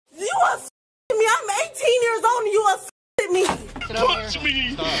watch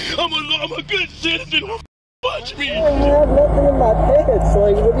me. I'm a good citizen. Watch me. I have nothing in my pants.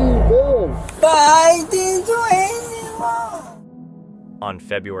 Like, what are you doing? But I didn't do anything wrong. On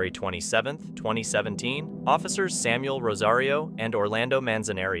February 27th, 2017, officers Samuel Rosario and Orlando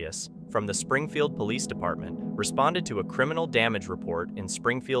Manzanarias from the Springfield Police Department responded to a criminal damage report in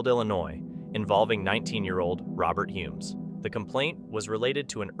Springfield, Illinois, involving 19-year-old Robert Humes. The complaint was related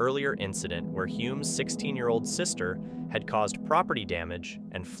to an earlier incident where Humes' 16-year-old sister had caused property damage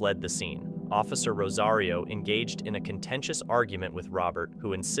and fled the scene. Officer Rosario engaged in a contentious argument with Robert,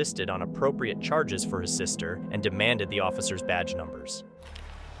 who insisted on appropriate charges for his sister and demanded the officer's badge numbers.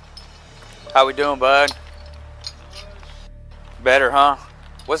 How we doing, bud? Better, huh?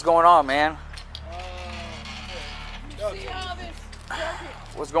 What's going on, man?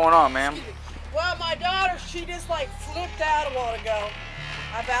 What's going on, man? Well, my daughter, she just like flipped out a while ago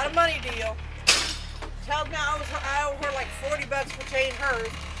about a money deal. Told me I owe her like 40 bucks for changing hers.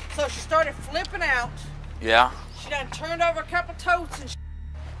 So she started flipping out. Yeah? She done turned over a couple totes and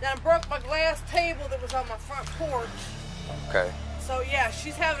done broke my glass table that was on my front porch. Okay. So yeah,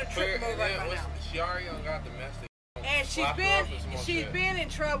 she's having a trip move right now. She already got domestic. And she's been in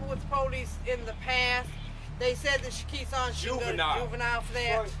trouble with the police in the past. They said that she keeps on juvenile for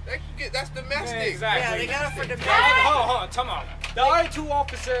that. That's domestic. Yeah, exactly. Yeah, they got her for domestic. Hold on, time out. The other two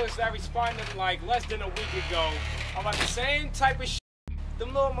officers that responded like less than a week ago about the same type of shit.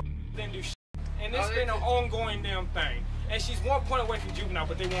 Them little didn't do shit. And it's been an ongoing damn thing. And she's 1 point away from juvenile,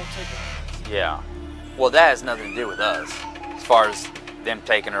 but they won't take her. Yeah. Well, that has nothing to do with us, as far as them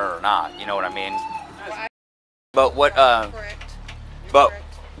taking her or not. You know what I mean? But what, Correct. but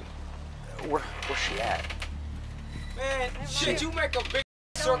Correct. where's she at? Man, shit, you make a big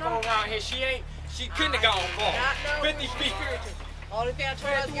circle around here. She couldn't have got on phone. 50 feet. Only thing I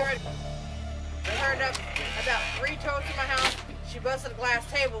told her I was getting ready. I heard up about 3 totes in my house. She busted a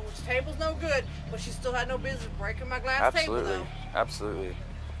glass table, which table's no good, but she still had no business breaking my glass table though. Absolutely.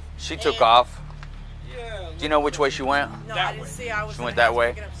 She took off. Yeah. Do you know which way she went? No, I didn't see. I was. She went that way?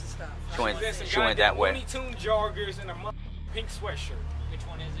 Picking up some stuff. She went that way. Looney Tune joggers and a pink sweatshirt. Which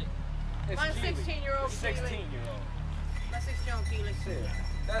one is it? My 16-year-old. 16-year-old. My 16-year-old Keely.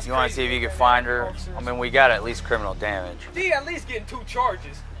 You want to see if you can find her? I mean, we got at least criminal damage. She at least getting 2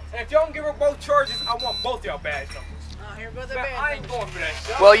 charges. And if y'all don't give her both charges, I want both y'all badge numbers. Oh, here goes the Man, bad I ain't going for that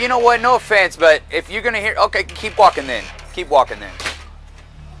shit. Well, you know what? No offense, but if you're gonna hear, okay, keep walking then. Keep walking then.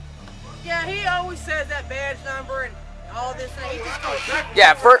 Yeah, he always says that badge number and all this and he just goes.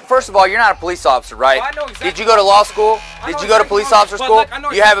 Yeah, first of all, you're not a police officer, right? Well, I know exactly. Did you go to law school? Did you go to police officer school? Look, I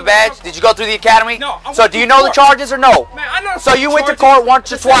know Do you have a exactly badge? Did you go through the academy? No. So do you know the charges or no? Man, I know. So you went to court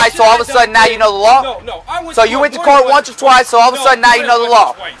once or twice, so all of a sudden now you know the law? No. I went So you went to court once or twice, so all of a sudden now you know the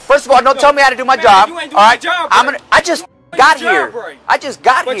law. First of all, don't tell me how to do my job. You ain't doing All right? your job, I just got job here. right. I just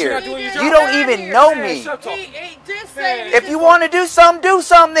got But you're here. not doing your job You don't right. even know me. He did say. If you want to do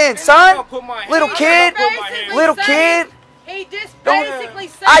something then, son. Little kid. Little kid. He just basically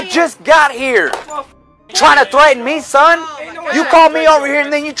said. I just got here. Trying to threaten me, son? You call me over here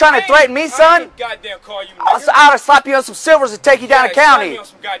and then you trying to threaten me, son? I ought to slap you on some silvers and take you down to county.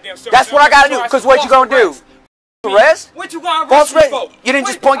 That's what I gotta do. Because what you gonna do? Arrest? What you gonna False arrest me arrest? for? You didn't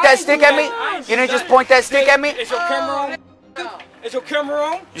just point that stick at me? You didn't just point that stick at me? Is your camera on? Is your camera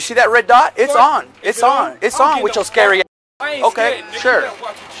on? You see that red dot? It's on. It's on. It's on with your scary ass. I ain't Okay, scared, nigga. sure. You better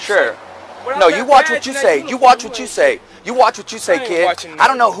watch what you Sure. When I No, got you watch badge what you in that say. You uniform, watch what you say. You watch what you say, ain't kid. watching I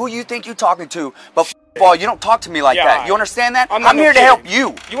don't nothing. know who you think you talking to, but f all, you don't talk to me like Yeah, that. alright. You understand that? I'm not I'm no here to kid. help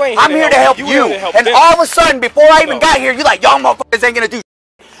you. You ain't here I'm to here to help help me. You you. here to help And them. all of a sudden, before I even No. got here, you like, y'all motherfuckers ain't gonna do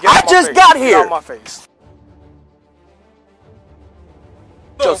Get I out my just face. got Get here. out my face.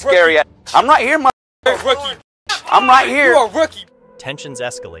 So scary ass. I'm right here, You're a rookie. I'm right here. You're a rookie. Tensions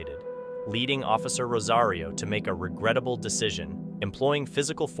escalated, leading Officer Rosario to make a regrettable decision, employing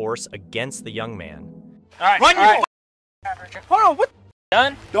physical force against the young man. All right. Run your Hold on. What?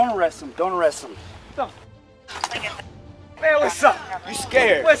 Done? Don't arrest him. Don't arrest him. Man, what's up? You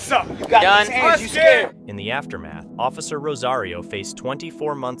scared. What's up? You got Done. these hands, I'm you scared. scared. In the aftermath, Officer Rosario faced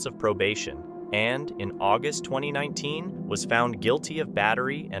 24 months of probation and, in August 2019, was found guilty of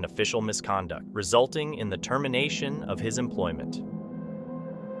battery and official misconduct, resulting in the termination of his employment.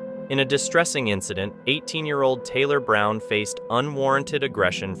 In a distressing incident, 18-year-old Taylor Brown faced unwarranted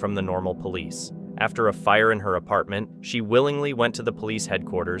aggression from the Normal police. After a fire in her apartment, she willingly went to the police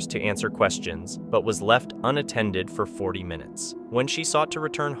headquarters to answer questions, but was left unattended for 40 minutes. When she sought to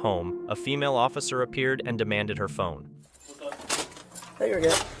return home, a female officer appeared and demanded her phone. There you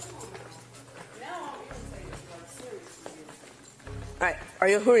go. Alright, who are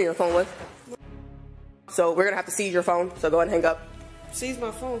you on your phone with? So we're gonna have to seize your phone, so go ahead and hang up. Seize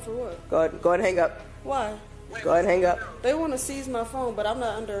my phone for what? Go ahead and hang up. Why? Go ahead and hang up. They want to seize my phone, but I'm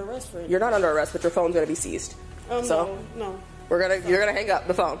not under arrest for it. You're not under arrest, but your phone's gonna be seized. So no. you're gonna hang up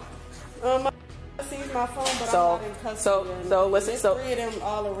the phone. I seized my phone, but I'm not in custody. So listen. There's three of them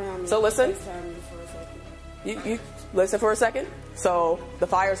all around me. So listen. FaceTime me for a second. You listen for a second. So the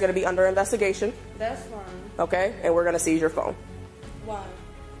fire is gonna be under investigation. That's fine. Okay, and we're gonna seize your phone. Why?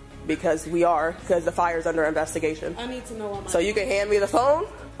 Because the fire is under investigation. I need to know what my So you can hand me the phone,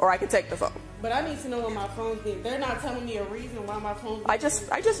 or I can take the phone. But I need to know what my phone's being. They're not telling me a reason why my phone's being. I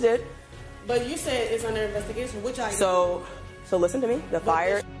just did. But you said it's under investigation, which I So listen to me. The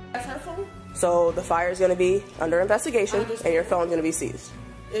fire. That's her phone? So the fire is going to be under investigation, and your phone's going to be seized.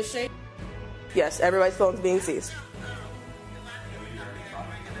 Is she? Yes, everybody's phone's being seized.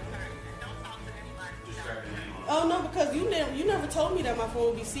 Oh no, because you never told me that my phone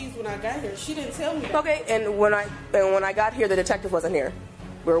would be seized when I got here. She didn't tell me that. Okay, and when I got here, the detective wasn't here.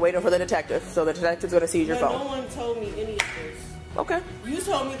 We were waiting for the detective, so the detective's going to seize your phone. No one told me any of this. Okay. You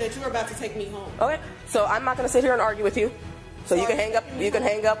told me that you were about to take me home. Okay, so I'm not going to sit here and argue with you. So you can hang up. You can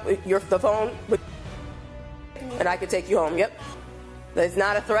hang up the phone, and I can take you home. Yep. It's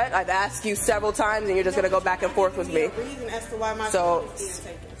not a threat. I've asked you several times, and you're just going to go back and forth with me. Reason as to why my phone is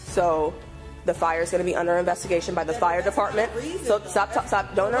being taken. So the fire is going to be under investigation by the fire department. So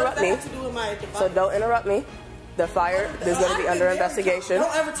stop. Don't interrupt me. So don't interrupt me. The fire is going to be under investigation.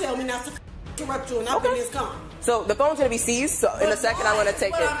 Don't ever tell me not to interrupt you, and I've been this calm. So the phone's going to be seized. So in a second, I'm going to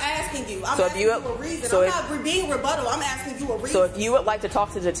take it. I'm asking you. I'm so asking you a reason. I'm not being rebuttal. I'm asking you a reason. So if you would like to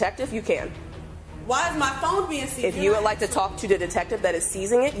talk to the detective, you can. Why is my phone being seized? If you would like to talk to the detective that is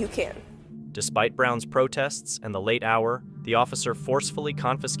seizing it, you can. Despite Brown's protests and the late hour, the officer forcefully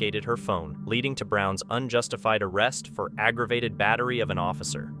confiscated her phone, leading to Brown's unjustified arrest for aggravated battery of an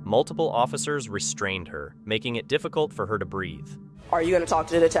officer. Multiple officers restrained her, making it difficult for her to breathe. Are you going to talk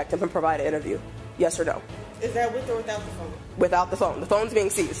to the detective and provide an interview? Yes or no? Is that with or without the phone? Without the phone. The phone's being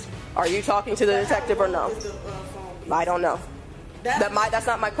seized. Are you talking to the detective or no? I don't know. That's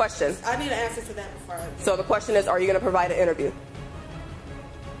not my question. I need an answer to that before I... So the question is, are you going to provide an interview?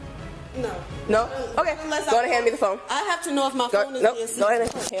 No. No? Okay. Go ahead and hand me the phone. I have to know if my phone is being seized. Go ahead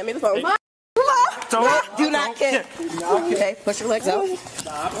and hand me the phone. Do not kick. Okay, push your legs out.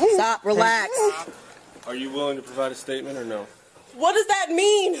 Stop. Relax. Are you willing to provide a statement or no? What does that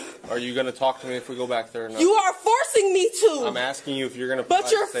mean? Are you going to talk to me if we go back there or not? You are forcing me to. I'm asking you if you're going to But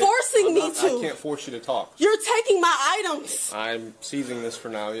you're forcing me to. I can't force you to talk. You're taking my items. I'm seizing this for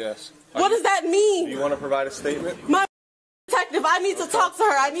now, yes. What does that mean? Do you want to provide a statement? My detective, I need to talk to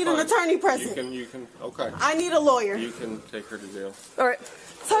her. I need an attorney present. You can, okay. I need a lawyer. You can take her to jail. All right.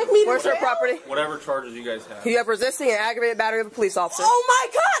 Take me to Where's jail? her property? Whatever charges you guys have. You have resisting and aggravated battery of a police officer. Oh my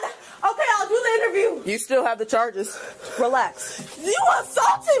God! Okay, I'll do the interview. You still have the charges. Relax. You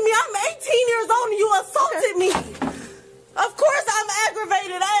assaulted me. I'm 18 years old and you assaulted me. Of course I'm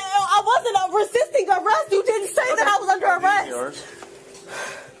aggravated. I wasn't resisting arrest. You didn't say that I was under arrest.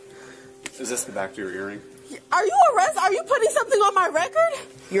 Is this the back to your earring? Are you arrested? Are you putting something on my record?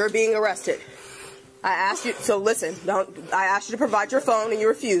 You're being arrested. I asked you, so listen, I asked you to provide your phone and you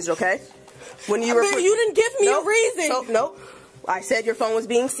refused, okay? When you you didn't give me a reason. Nope. I said your phone was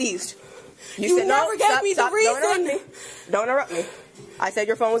being seized. You said, never gave me the reason. Don't interrupt me. I said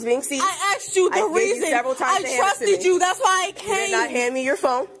your phone was being seized. I asked you the reason. Several times I trusted you. That's why I came. You did not hand me your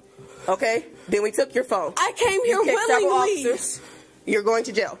phone. Okay? Then we took your phone. I came here willingly. You're going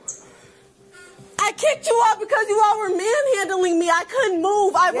to jail. I kicked you out because you all were manhandling me. I couldn't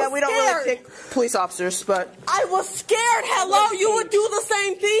move. I was scared. We don't really kick police officers, but... I was scared. Hello, you would do the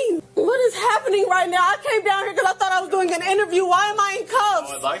same thing. What is happening right now? I came down here because I thought I was doing an interview. Why am I in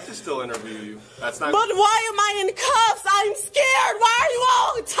cuffs? I'd like to still interview you. That's not... But why am I in cuffs? I'm scared. Why are you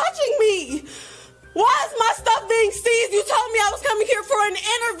all touching me? Why is my stuff being seized? You told me I was coming here for an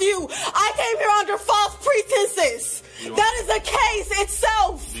interview. I came here under false pretenses. That is the case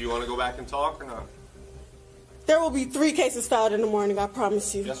itself. Do you want to go back and talk or not? There will be 3 cases filed in the morning, I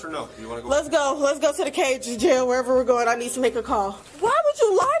promise you. Yes or no? You want to go? Let's go. Let's go to the cage, jail, wherever we're going. I need to make a call. Why would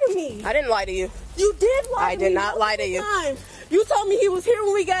you lie to me? I didn't lie to you. You did lie to me. I did not lie to you. You told me he was here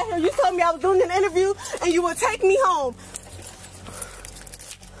when we got here. You told me I was doing an interview and you would take me home.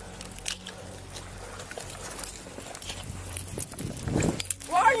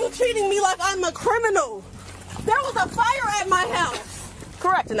 Why are you treating me like I'm a criminal? There was a fire at my house.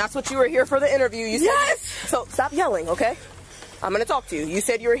 Correct, and that's what you were here for the interview. You said, yes! So stop yelling, okay? I'm going to talk to you. You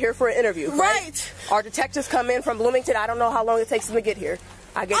said you were here for an interview, right? Our detectives come in from Bloomington. I don't know how long it takes them to get here.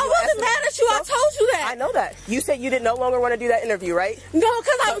 I wasn't mad at you. I told you that. I know that. You said you no longer want to do that interview, right? No,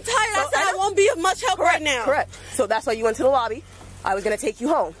 because I'm tired. I said I won't be of much help right now. Correct. So that's why you went to the lobby. I was going to take you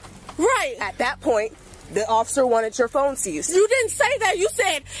home. Right. At that point, the officer wanted your phone seized. You didn't say that. You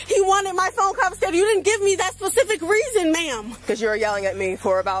said he wanted my phone confiscated. You didn't give me that specific reason, ma'am. Because you were yelling at me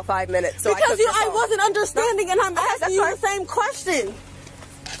for about 5 minutes. So because I wasn't understanding, and I'm asking you the same question.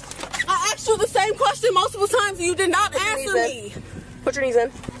 I asked you the same question multiple times, and you did not answer me. Put your knees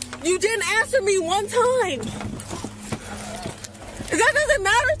in. You didn't answer me one time. That doesn't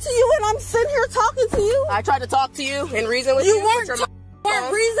matter to you when I'm sitting here talking to you. I tried to talk to you and reason with you. You weren't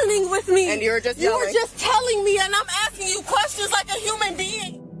reasoning with me. And you were just yelling. You were just telling me, and I'm asking you questions like a human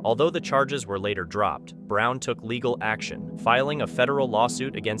being. Although the charges were later dropped, Brown took legal action, filing a federal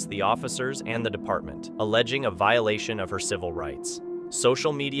lawsuit against the officers and the department, alleging a violation of her civil rights.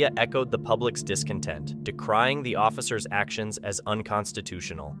 Social media echoed the public's discontent, decrying the officers' actions as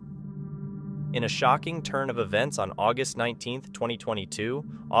unconstitutional. In a shocking turn of events on August 19, 2022,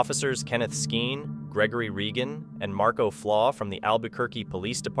 officers Kenneth Skeen, Gregory Regan, and Marco Flaw from the Albuquerque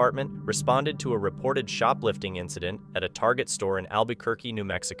Police Department responded to a reported shoplifting incident at a Target store in Albuquerque, New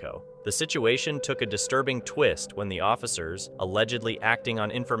Mexico. The situation took a disturbing twist when the officers, allegedly acting on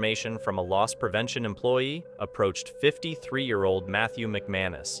information from a loss prevention employee, approached 53-year-old Matthew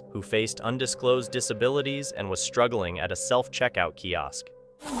McManus, who faced undisclosed disabilities and was struggling at a self-checkout kiosk.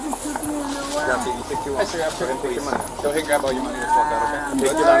 Gotcha, you think you want to grab your money? Go ahead and grab all your money and walk out, okay?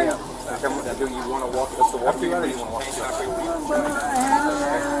 Take your money out. Do you want to walk us to walk you out or do you want to walk?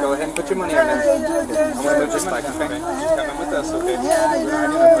 Go ahead and put your money out there. I'm going to move this back, okay? You're coming with us, okay?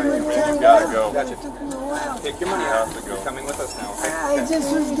 You gotta go. Gotcha. Take your money out. You're coming with us now, okay? So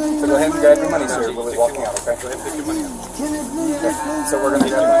go ahead and grab your money, sir. We'll be walking out, okay? Go ahead and take your money out. Okay. So we're going to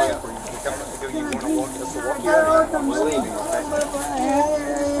grab your money out for you. Do you want to walk us to walk you out? We're leaving, okay?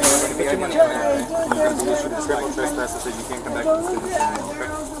 Put your money out, okay? You're going to be issued a criminal trespass so you can't come back to the city, okay?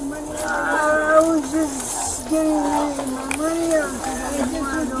 I was just getting my money out.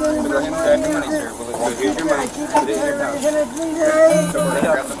 Go ahead and grab your money, sir. Here's your money. Put it in your pouch. So we're going to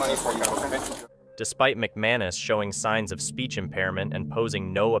grab the money for you, okay? Despite McManus showing signs of speech impairment and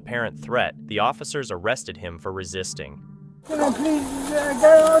posing no apparent threat, the officers arrested him for resisting. Can I please, I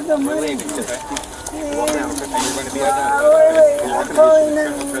got all the money. We're leaving, okay? Walk now, okay? You're going to be identified. You're walking to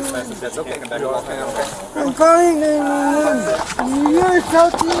criminal trespass. That's okay. Come back and walk now, okay? I'm calling 911. You're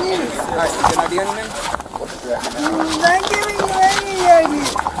assaulting me. Alright, you get an ID on you, man? I'm not giving you any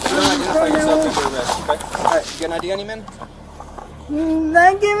ID. You don't identify yourself under arrest, okay? Alright, you get an ID on you, man? I'm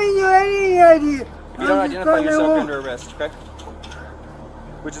not giving you any ID. You don't identify yourself under arrest, okay?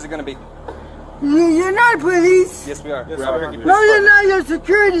 Which is it going to be? You're not police. Yes, we are. Yes, No, you're not. You're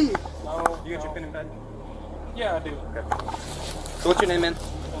security. No, you got your pen and pad? Yeah, I do. Okay. So what's your name, man?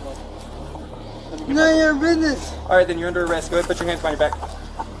 None of your business. Alright, then you're under arrest. Go ahead, put your hands behind your back.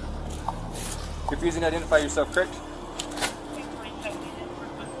 You're refusing to identify yourself, correct?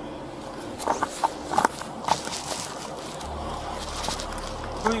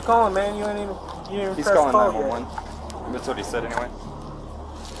 Who are you calling, man? You ain't even He's pressed calling call 911. That's what he said anyway.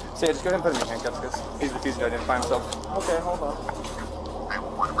 So yeah, just go ahead and put him in handcuffs, because he's refusing to identify himself. Okay, hold on.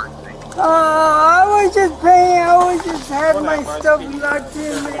 I was just paying. I was just had my stuff locked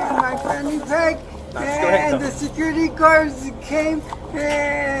in my fanny pack, and the security guards came,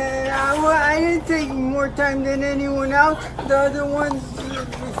 and I didn't take more time than anyone else. The other ones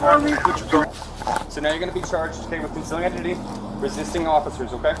before me. So now you're going to be charged, okay, with concealing identity, resisting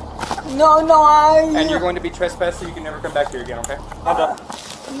officers, okay? No, And you're going to be trespassed, so you can never come back here again, okay?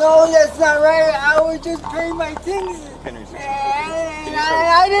 No, that's not right. I was just paying my things. And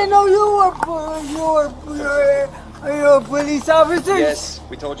I didn't know you were police officers. Yes,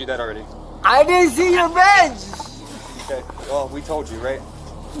 we told you that already. I didn't see your badge. Okay, well, we told you, right?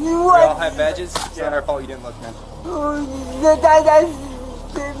 We all have badges. It's not our fault you didn't look, man.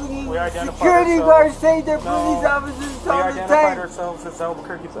 Security guards say they're police officers all the time. We identified ourselves as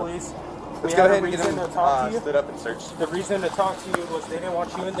Albuquerque Police. Let's go ahead and get him stood up and search. The reason to talk to you was they didn't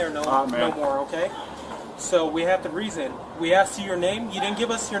want you in there no more, okay? So we have the reason. We asked you your name. You didn't give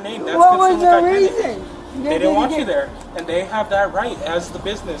us your name. That's what was the reason? They didn't want you there. And they have that right as the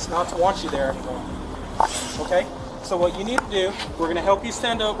business not to want you there anymore. Okay? So what you need to do, we're going to help you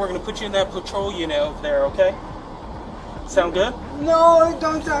stand up. We're going to put you in that patrol unit over there, okay? Sound good? No, it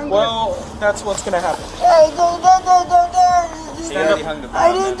don't sound good. Well, that's what's going to happen. Hey, don't. Stand up.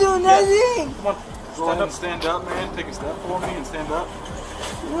 I didn't do nothing. Come on. Go ahead and stand up, man. Take a step for me and stand up.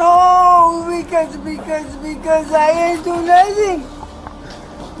 No, because I didn't do nothing.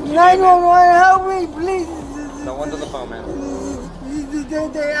 911, help me, please. No one's on the phone, man. I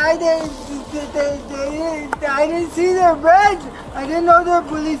didn't see their badge. I didn't know they're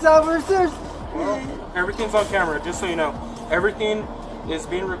police officers. Well, everything's on camera, just so you know. Everything is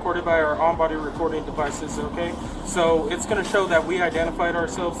being recorded by our on-body recording devices, okay? So it's going to show that we identified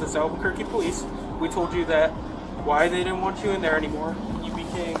ourselves as Albuquerque police. We told you that why they didn't want you in there anymore. You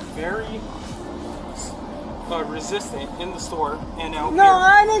became very resistant in the store, and now no,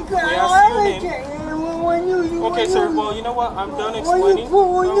 I didn't. Okay, sir. Well, you know what? I'm done explaining.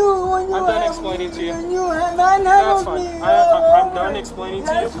 I'm done explaining to you. That's fine. I'm done explaining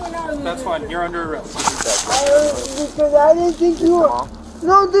to you. That's fine. You're under arrest. Because I didn't think you were.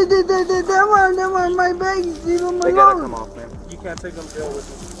 No, that one, my bag is even my They gotta come off, man. You can't take them to jail with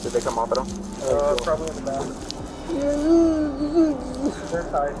you. Did they come off at all? Probably in the back. They're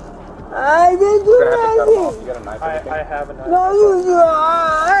tied. I didn't do nothing. You got a knife? I have a knife. No,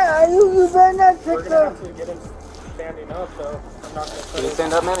 you better not take We're gonna have to get him standing up, so I'm not gonna. Can you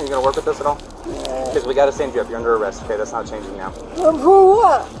stand up, man? Are you gonna work with us at all? Because we gotta stand you up. You're under arrest. Okay, that's not changing now. For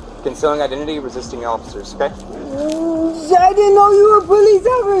what? Concealing identity, resisting officers. Okay. I didn't know you were police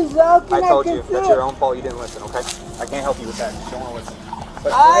officers. I told you. That's your own fault. You didn't listen. Okay. I can't help you with that. You don't want to listen.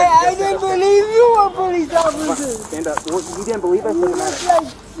 But I didn't believe you were police officers. Stand up. You didn't believe us? Doesn't matter.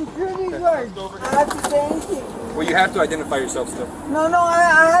 Like security guards. I have to say anything. Well, you have to identify yourself still. No,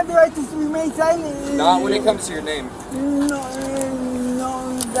 I have the right to remain silent. Not when it comes to your name. No,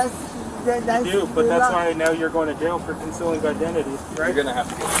 that's. You do, but that's why now you're going to jail for concealing identity, right? You're gonna have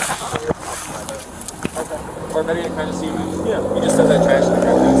to get it. Okay. Or better yet, kind of see you. Yeah. You just said that trash in the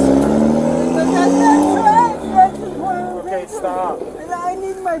car. But that's not trash. That's just one of the Okay, stop. I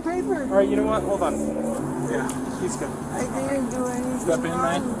need my paper. All right, you know what? Hold on. Yeah, he's good. I didn't do anything. Step in,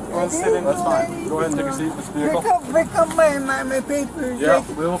 man. I'll sit in. That's fine. Go ahead and take a seat in this vehicle. Pick up my papers. Yeah,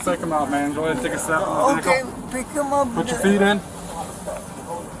 we'll take them out, man. Go ahead and take a step in the vehicle. Okay, pick them up. Put your feet in.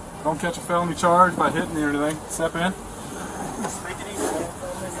 Don't catch a felony charge by hitting me or anything. Step in.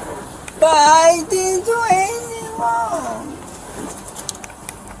 But I didn't do anything wrong.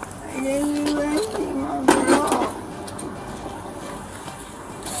 I didn't do anything wrong at all.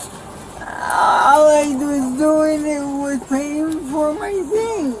 All I was doing was paying for my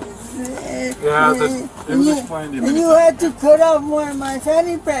things. Yeah, it was explained to you. And you had to cut off one of my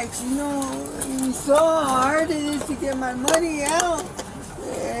fanny packs. You know, you saw how hard it is to get my money out.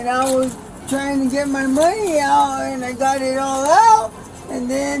 And I was trying to get my money out, and I got it all out. And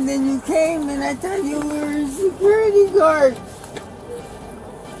then you came, and I thought you were a security guard.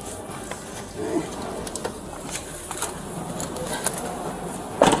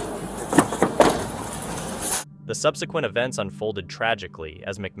 The subsequent events unfolded tragically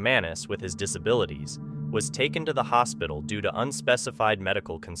as McManus, with his disabilities, was taken to the hospital due to unspecified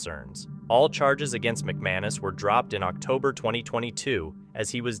medical concerns. All charges against McManus were dropped in October 2022 as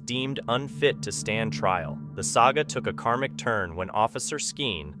he was deemed unfit to stand trial. The saga took a karmic turn when Officer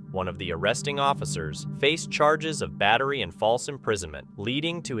Skeen, one of the arresting officers, faced charges of battery and false imprisonment,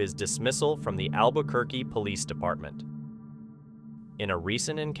 leading to his dismissal from the Albuquerque Police Department. In a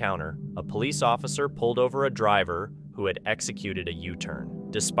recent encounter, a police officer pulled over a driver who had executed a U-turn.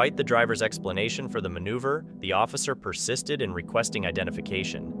 Despite the driver's explanation for the maneuver, the officer persisted in requesting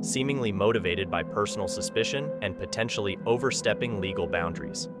identification, seemingly motivated by personal suspicion and potentially overstepping legal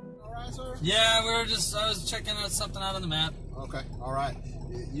boundaries. All right, sir? Yeah, I was checking something out on the map. Okay, all right.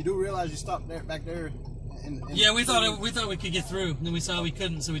 You do realize you stopped back there? Yeah, we thought we could get through. Then we saw we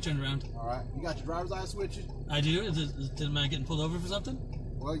couldn't, so we turned around. All right. You got your driver's license with you? I do. Am I getting pulled over for something?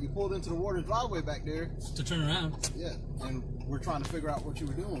 Well, you pulled into the water driveway back there. To turn around? Yeah, and we're trying to figure out what you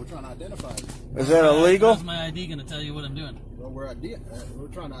were doing. We're trying to identify you. Is that illegal? How's my ID going to tell you what I'm doing? Well, we're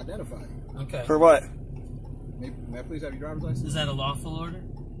trying to identify you. Okay. For what? May I please have your driver's license? Is that a lawful order?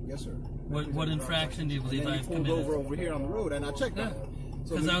 Yes, sir. What infraction do you believe I've committed? You pulled over here on the road, and I checked that.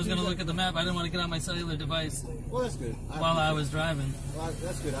 Because I was going to look at the map. I didn't want to get on my cellular device. Well, that's good. While I was driving. Well,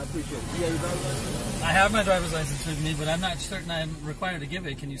 that's good. I appreciate it. You have your driver's license? I have my driver's license with me, but I'm not certain I'm required to give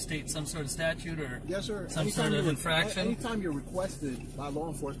it. Can you state some sort of statute or yes, sir. some sort of infraction? Anytime you're requested by law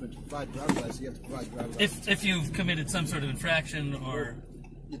enforcement to provide a driver's license, you have to provide a driver's license. If you've committed some sort of infraction or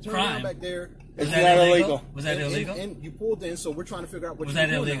you turn crime. around back there. Was that illegal? Was that illegal? And you pulled in, so we're trying to figure out what was you're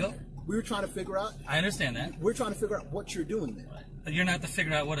that doing. illegal? We were trying to figure out. I understand that. We're trying to figure out what you're doing there. But you're not to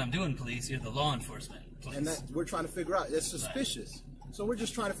figure out what I'm doing, police. You're the law enforcement. Police. And that we're trying to figure out. It's suspicious. Right. So we're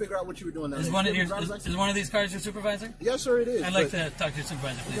just trying to figure out what you were doing there. Is one of these cars your supervisor? Yes, sir, it is. I'd like to talk to your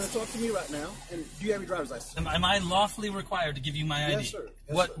supervisor, please. You're going to talk to me right now. And do you have your driver's license? Am I lawfully required to give you my ID? Yes, sir.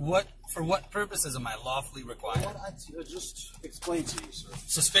 Yes, For what purposes am I lawfully required? What I just explained to you, sir.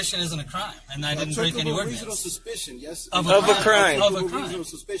 Suspicion isn't a crime, and I didn't break any ordinance. Reasonable suspicion, yes. Of a crime. Of a crime. Reasonable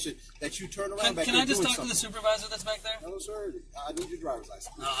suspicion that you turn around back there. Can I just talk to the supervisor that's back there? No, sir. I need your driver's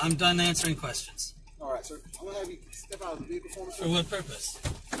license. I'm done answering questions. All right, sir. I'm going to have you step out of the vehicle for me, sir. For what purpose?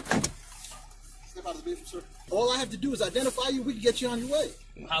 Step out of the vehicle, sir. All I have to do is identify you. We can get you on your way.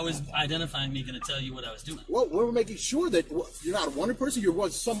 How is identifying me going to tell you what I was doing? Well, we're making sure that you're not a wanted person. You're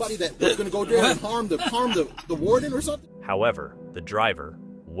somebody that was going to go there and harm the warden or something. However, the driver,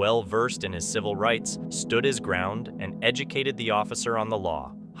 well versed in his civil rights, stood his ground and educated the officer on the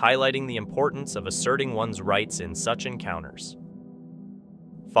law, highlighting the importance of asserting one's rights in such encounters.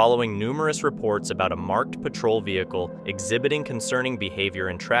 Following numerous reports about a marked patrol vehicle exhibiting concerning behavior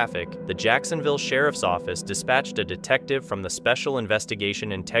in traffic, the Jacksonville Sheriff's Office dispatched a detective from the Special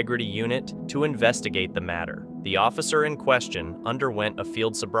Investigation Integrity Unit to investigate the matter. The officer in question underwent a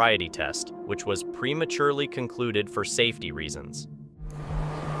field sobriety test, which was prematurely concluded for safety reasons.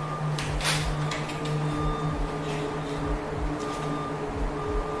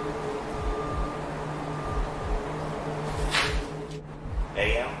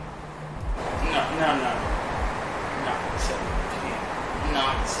 AM? No, 7 p.m.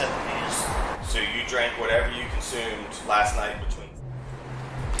 No, 7 p.m. So you drank whatever you consumed last night between...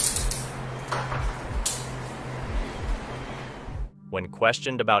 When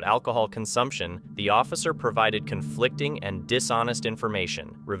questioned about alcohol consumption, the officer provided conflicting and dishonest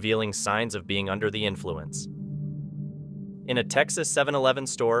information, revealing signs of being under the influence. In a Texas 7-Eleven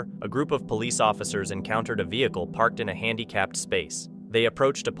store, a group of police officers encountered a vehicle parked in a handicapped space. They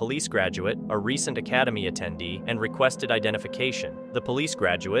approached a police graduate, a recent academy attendee, and requested identification. The police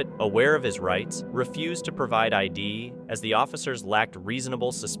graduate, aware of his rights, refused to provide ID as the officers lacked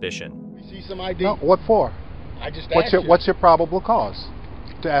reasonable suspicion. You see some ID? No, what for? I just asked you. What's your probable cause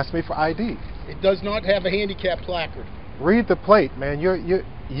to ask me for ID? It does not have a handicap placard. Read the plate, man. You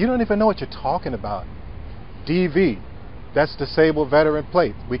don't even know what you're talking about. DV, that's disabled veteran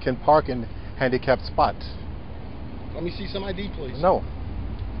plate. We can park in handicapped spots. Let me see some ID, please. No.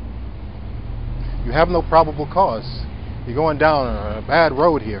 You have no probable cause. You're going down a bad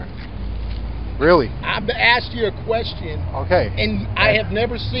road here. Really? I've asked you a question. Okay. And I have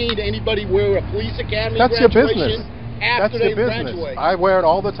never seen anybody wear a police academy That's your graduation business. after That's they your business. graduate. I wear it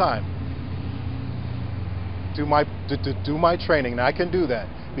all the time. Do my training, and I can do that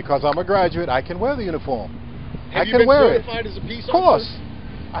because I'm a graduate. I can wear the uniform. Have I you can been wear certified as a peace Of course. officer?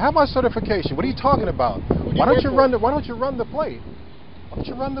 I have my certification. What are you talking about? Why don't you run the plate? Why don't you run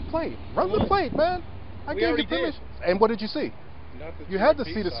the plate? Run the plate, man. I gave you permission. And what did you see? You had to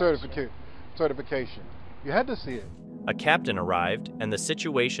see the certification. You had to see it. A captain arrived, and the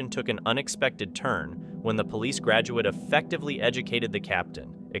situation took an unexpected turn when the police graduate effectively educated the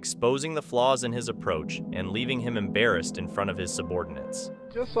captain, exposing the flaws in his approach and leaving him embarrassed in front of his subordinates.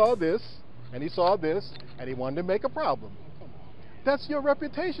 Just saw this, and he saw this, and he wanted to make a problem. That's your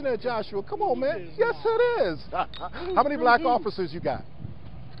reputation there, Joshua. Come on, man. Yes, it is. How many black officers you got?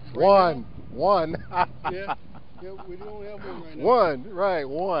 One. Yeah, we don't have one right now.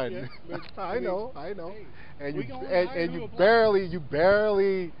 One. Yeah, I know. Hey, And you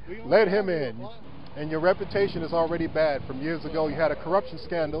barely let him in. And your reputation is already bad. From years ago, you had a corruption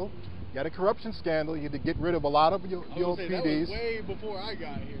scandal. You had to get rid of a lot of your old PDs. That was way before I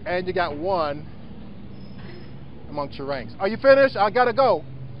got here. And you got one amongst your ranks. Are you finished? I gotta go.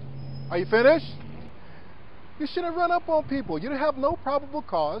 Are you finished? You shouldn't run up on people. You have no probable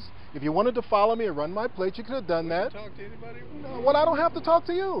cause. If you wanted to follow me and run my plate, you could have done that. Talk to anybody? No, well, I don't have to talk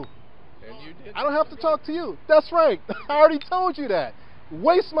to you. And you did. I don't have to talk to you. That's right. I already told you that.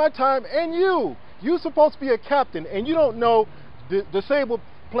 Waste my time and you. You're supposed to be a captain, and you don't know the disabled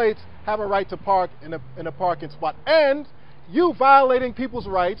plates have a right to park in a parking spot. And you violating people's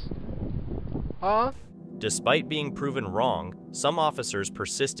rights. Huh? Despite being proven wrong, some officers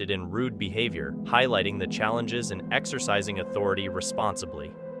persisted in rude behavior, highlighting the challenges in exercising authority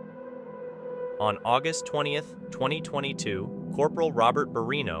responsibly. On August 20th, 2022, Corporal Robert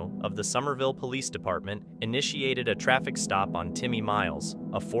Barino of the Somerville Police Department initiated a traffic stop on Timmy Miles,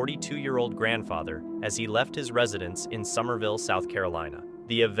 a 42-year-old grandfather, as he left his residence in Somerville, South Carolina.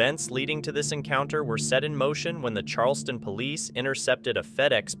 The events leading to this encounter were set in motion when the Charleston police intercepted a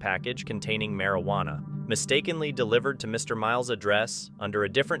FedEx package containing marijuana, mistakenly delivered to Mr. Miles' address under a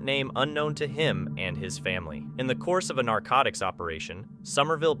different name unknown to him and his family. In the course of a narcotics operation,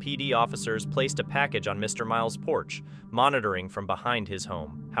 Somerville PD officers placed a package on Mr. Miles' porch, monitoring from behind his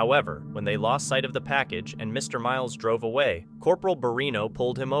home. However, when they lost sight of the package and Mr. Miles drove away, Corporal Barino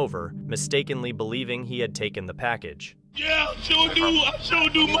pulled him over, mistakenly believing he had taken the package. Yeah, I sure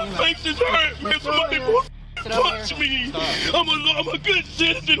do. My face is hurt, man. Somebody punch me. I'm a good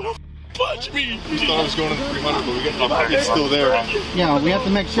citizen. Punch me. We thought I was going to the 300, but we got the package still there. Yeah, we have to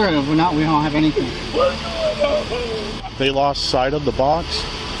make sure that we don't have anything. They lost sight of the box,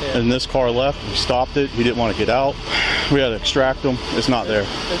 and this car left. We stopped it. He didn't want to get out. We had to extract him. It's not there.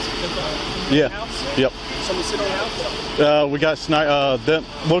 Yeah. Yep. Somebody sit on the house? We got them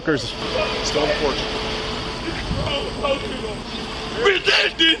lookers. Still on the porch.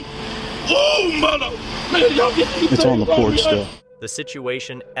 Resisting! Oh, mother! Man, y'all get It's on the porch still. The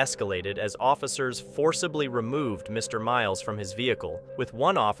situation escalated as officers forcibly removed Mr. Miles from his vehicle, with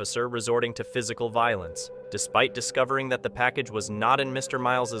one officer resorting to physical violence. Despite discovering that the package was not in Mr.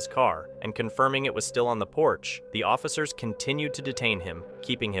 Miles's car and confirming it was still on the porch, the officers continued to detain him,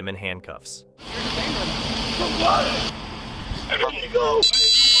 keeping him in handcuffs. There you go.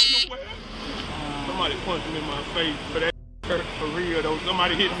 Somebody punched me in my face, but that hurt for real though.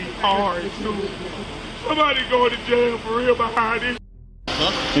 Somebody hit me hard too. Somebody going to jail for real behind this.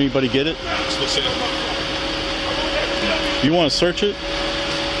 Huh? Anybody get it? You want to search it?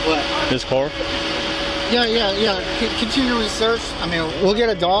 What? His car? Yeah. Continue research. I mean, we'll get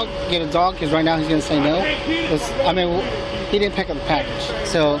a dog, because right now he's going to say no. He didn't pick up the package.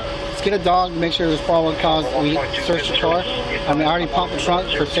 So let's get a dog, make sure there's probable cause. We search the car. I already pumped the trunk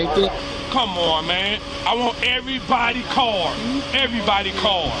for safety. Come on, man. I want everybody car. Everybody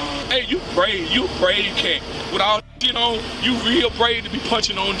car. Hey, you brave cat. With all shit on, you real brave to be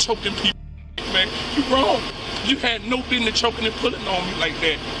punching on and choking people, man. You wrong. You had no business choking and pulling on me like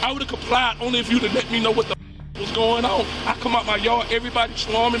that. I would have complied only if you'd have let me know what the was going on. I come out my yard, everybody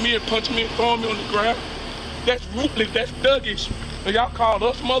swarming me and punching me and throwing me on the ground. That's ruthless, that's thuggish. And y'all called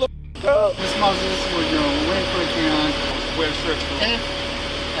us mother. Miss Moses, we're doing Winfrey County. Where's search?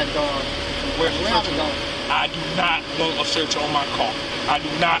 That dog. Where's the search? I do not want a search on my car. I do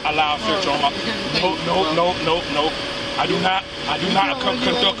not allow a search on my car. No. I do not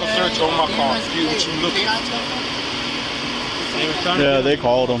conduct a search on my car. You what you looking at? Yeah, they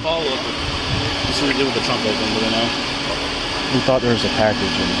called him. This is what we did with the trunk open, but we thought there was a package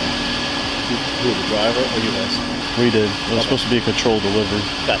in there. Who, the driver or you guys? We did. It was supposed to be a controlled delivery.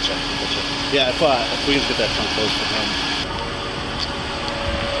 Gotcha. Yeah, if we can get that trunk closed for him.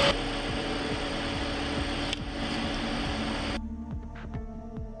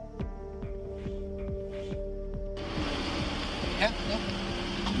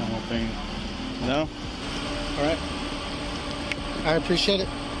 No? All right. I appreciate it.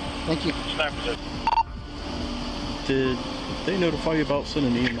 Thank you. Did they notify you about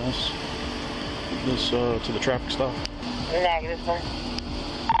sending EMS to the traffic stop? Negative, sir.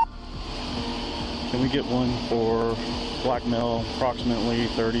 Can we get one for black male, approximately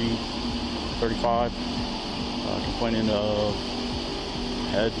 30, 35, complaining of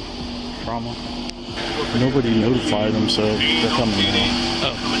head trauma? Nobody notified them, so they're coming now.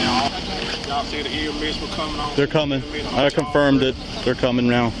 Oh, coming out. Y'all say the EMS were coming on? They're coming. I confirmed it. They're coming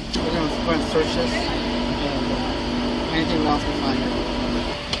now. We're going to search this. Anything else we find here.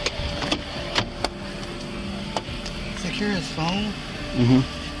 Secure his phone. Mm-hmm.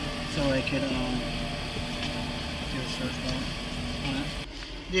 So I could do a search warrant on it.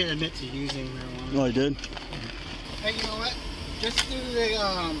 He did admit to using marijuana. Oh, I did? Hey, you know what? Just do the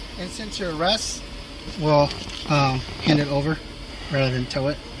instant to arrest. We'll hand it over rather than tow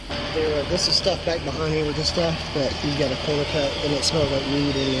it. This is stuff back behind here with this stuff, but he's got a corner cut and it smells like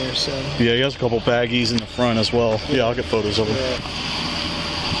weed in there, so. Yeah, he has a couple baggies in the front as well. Yeah, I'll get photos of them.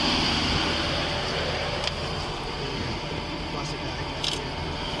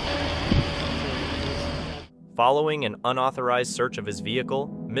 Following an unauthorized search of his vehicle,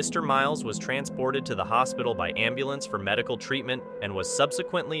 Mr. Miles was transported to the hospital by ambulance for medical treatment and was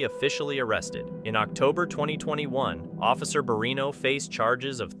subsequently officially arrested. In October 2021, Officer Barrino faced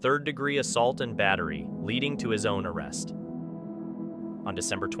charges of third-degree assault and battery, leading to his own arrest. On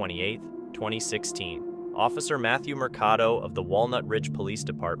December 28, 2016, Officer Matthew Mercado of the Walnut Ridge Police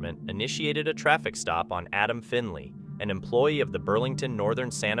Department initiated a traffic stop on Adam Finley, an employee of the Burlington Northern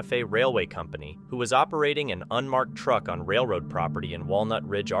Santa Fe Railway Company who was operating an unmarked truck on railroad property in Walnut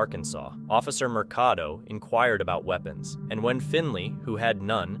Ridge, Arkansas. Officer Mercado inquired about weapons, and when Finley, who had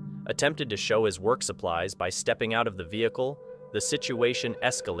none, attempted to show his work supplies by stepping out of the vehicle, the situation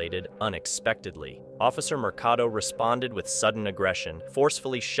escalated unexpectedly. Officer Mercado responded with sudden aggression,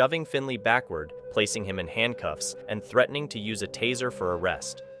 forcefully shoving Finley backward, placing him in handcuffs, and threatening to use a taser for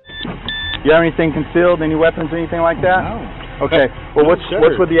arrest. You have anything concealed, any weapons, anything like that? No. Okay, well what's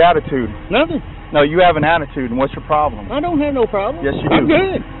with the attitude? Nothing. No, you have an attitude, and what's your problem? I don't have no problem. Yes, you do. I'm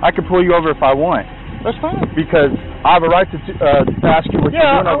good. I can pull you over if I want. That's fine. Because I have a right to ask you what you're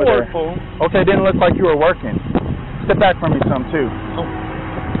doing over there. For him. Okay, didn't look like you were working. Step back from me some, too. Oh.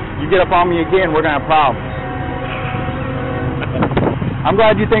 You get up on me again, we're going to have problems. I'm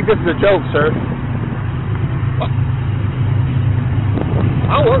glad you think this is a joke, sir.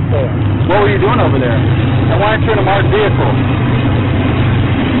 I work for him. What were you doing over there? And why aren't you in a marked vehicle?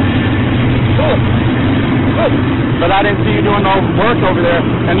 Good. But I didn't see you doing no work over there.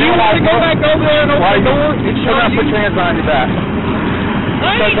 And you want to go back over there and open the door? You're going to put your hands behind your back.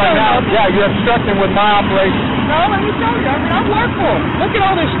 Because right now, yeah, you're obstructing with my operation. No, let me tell you. I mean, I work for him. Look at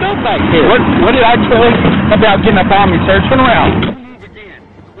all this stuff back here. What did I tell you about getting up on me, sir? Turn around. What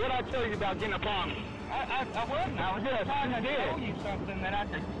did I tell you about getting up on me? I wasn't. I was just trying to tell you something that I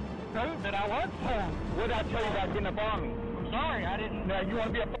could prove that I was for him. What did I tell you about getting up on me? I'm sorry, I didn't. Now, you want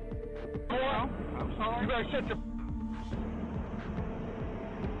to be a boy? I'm sorry. You better shut your...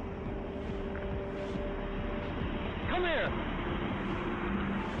 Come here.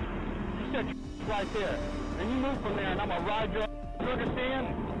 You shut your right there. And you move from there, and I'm going to ride your... You understand?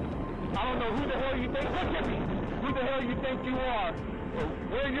 I don't know who the hell you think... Look at me. Who the hell you think you are?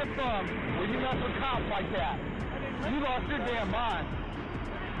 Where you're from, where you mess with cops like that. You lost your damn mind.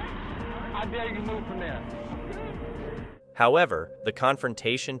 I dare you move from there. However, the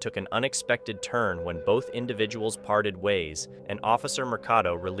confrontation took an unexpected turn when both individuals parted ways and Officer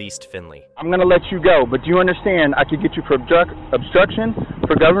Mercado released Finley. I'm going to let you go, but do you understand I could get you for obstruction,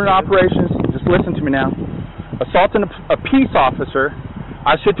 for government operations, just listen to me now, assaulting a peace officer.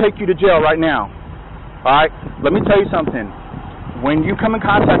 I should take you to jail right now. All right? Let me tell you something. When you come in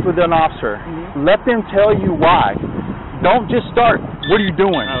contact with an officer, let them tell you why. Don't just start, what are you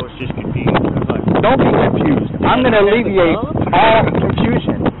doing? I was just confused. Don't be confused. I'm going to alleviate all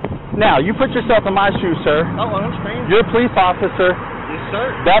confusion. Now, you put yourself in my shoes, sir. Oh, I understand. You're a police officer. Yes, sir.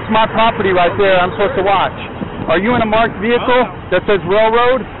 That's my property right there. I'm supposed to watch. Are you in a marked vehicle that says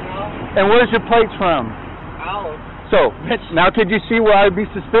railroad? And where's your plates from? So, now could you see where I'd be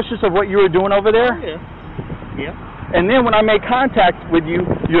suspicious of what you were doing over there? Oh, yeah. Yeah. And then when I make contact with you,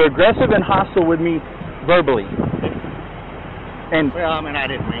 you're aggressive and hostile with me verbally. And well, I mean, I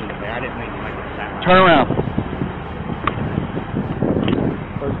didn't mean to make it sound. Turn around.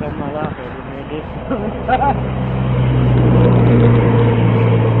 First time in my life I ever made this.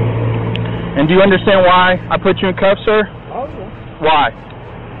 And do you understand why I put you in cuffs, sir? Oh, yeah. Why?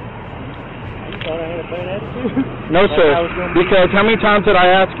 You thought I had a bad attitude? No, sir. Because how many times did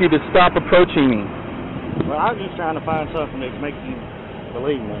I ask you to stop approaching me? Well, I was just trying to find something that makes you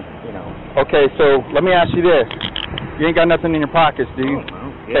believe me, you know. Okay, so let me ask you this. You ain't got nothing in your pockets, do you? Oh,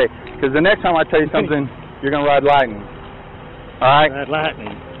 no. Okay, because the next time I tell you something, you're going to ride lightning. All right? Ride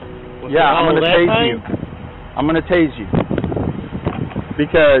lightning? Yeah, I'm going to tase you. I'm going to tase you.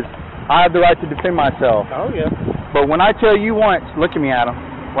 Because I have the right to defend myself. Oh, yeah. But when I tell you once, look at me, Adam.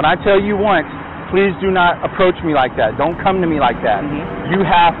 When I tell you once, please do not approach me like that. Don't come to me like that. You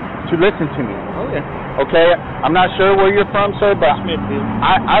have to listen to me. Oh, yeah. Okay? I'm not sure where you're from, sir, but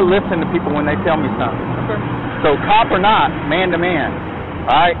I listen to people when they tell me something. Okay. So cop or not, man to man.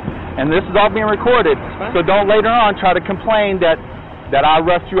 All right? And this is all being recorded. So don't later on try to complain that I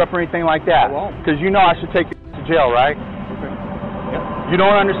roughed you up or anything like that. Because you know I should take you to jail, right? Okay. Yep. You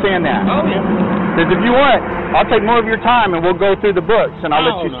don't understand that. Oh, yeah. Because if you want, I'll take more of your time and we'll go through the books and I'll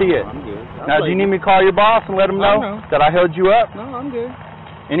let you see it. I'm good. Now, do you need me to call your boss and let him know that I held you up? No, I'm good.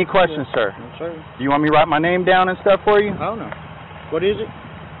 Any questions, sir? No, sir. Do you want me to write my name down and stuff for you? Oh, no. What is it?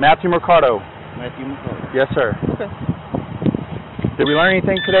 Matthew Mercado. Matthew Mercado. Yes, sir. Okay. Did we learn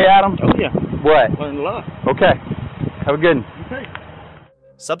anything today, Adam? Oh, yeah. What? Learned a lot. Okay. Have a good one. Okay.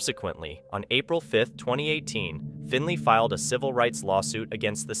 Subsequently, on April 5, 2018, Finley filed a civil rights lawsuit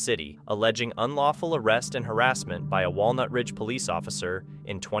against the city, alleging unlawful arrest and harassment by a Walnut Ridge police officer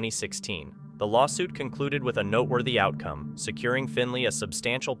in 2016. The lawsuit concluded with a noteworthy outcome, securing Finley a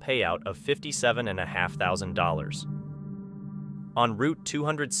substantial payout of $57,500. On Route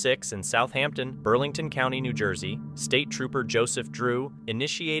 206 in Southampton, Burlington County, New Jersey, State Trooper Joseph Drew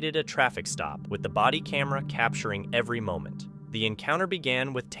initiated a traffic stop with the body camera capturing every moment. The encounter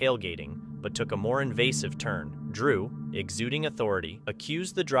began with tailgating, but took a more invasive turn. Drew, exuding authority,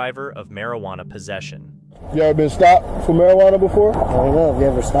 accused the driver of marijuana possession. You ever been stopped for marijuana before? I don't know. Have you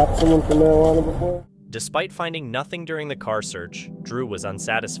ever stopped someone for marijuana before? Despite finding nothing during the car search, Drew was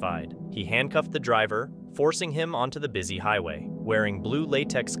unsatisfied. He handcuffed the driver, forcing him onto the busy highway. Wearing blue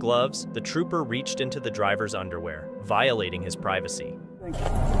latex gloves, the trooper reached into the driver's underwear, violating his privacy.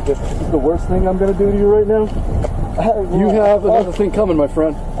 This is the worst thing I'm going to do to you right now? You have another thing coming, my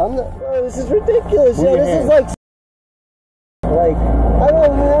friend. Bro, this is ridiculous. Yeah, this is like, I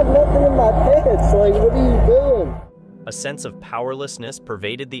don't have nothing in my pants. Like, what are you doing? A sense of powerlessness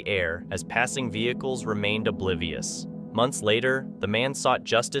pervaded the air as passing vehicles remained oblivious. Months later, the man sought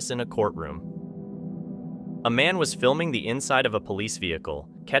justice in a courtroom. A man was filming the inside of a police vehicle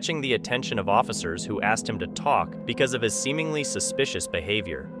catching the attention of officers who asked him to talk because of his seemingly suspicious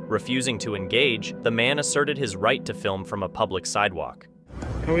behavior. Refusing to engage, the man asserted his right to film from a public sidewalk.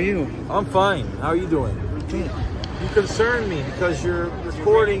 How are you? I'm fine. How are you doing? You concern me because you're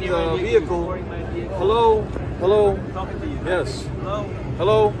recording the vehicle. Hello? Hello? Yes. Hello?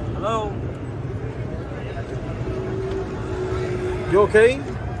 Hello? Hello? You okay?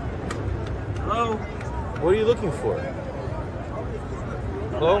 Hello? What are you looking for?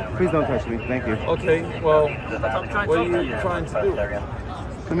 Hello? Please don't touch me. Thank you. Okay, well, what are you trying to do?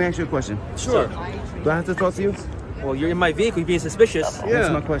 Let me ask you a question. Sure. Do I have to talk to you? Well, you're in my vehicle, you're being suspicious. Yeah.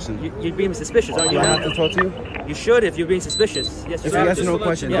 That's my question. You're being suspicious, aren't you? Do I have to talk to you? You should if you're being suspicious. Yes, It's a yes or no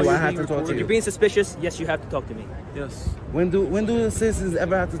question. Yes. Do I have to talk to If you? you're being suspicious, yes, you have to talk to me. Yes. When do the citizens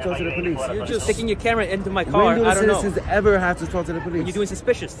ever have to talk to the police? You're just sticking your camera into my car. When do the I don't know. citizens ever have to talk to the police? When you're doing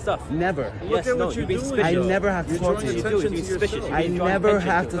suspicious stuff. Never. Yes, no, you're being suspicious. I never have to talk to you. You do. You're being suspicious. I never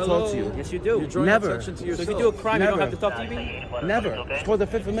have to talk to you. Yes, you do. Never. So if you do a crime, you don't have to talk to me? Never. It's for the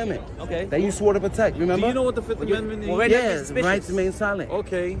Fifth Amendment. Okay. That you swore to protect. Remember? Do you know what the Fifth Amendment Well, is? yes, right to remain silent.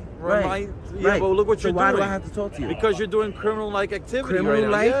 Okay. Right. Yeah, Right. but look what So you're why doing. do I have to talk to you? Because you're doing criminal-like activity Criminal right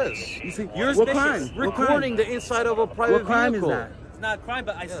now. like? Yes. You see, You're what crime? What crime? recording the inside of a private What crime vehicle. is that? It's not a crime,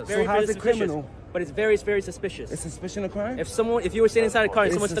 but it's So very, how's very it suspicious. criminal? But it's very, very suspicious. It's suspicion of crime? If you were sitting inside a car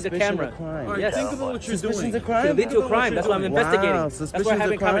and It's someone stuck a suspicion camera. of crime. All right, Yes. think about what you're Suspicions doing. of crime? Could lead to a crime. That's why I'm investigating. Wow, That's why suspicions I'm of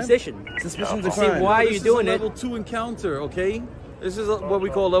having a crime? conversation. Suspicions of See crime. why This you're is doing a it. level 2 encounter, okay? This is what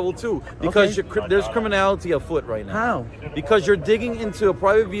we call level 2 because there's criminality afoot right now. How? Because you're digging into a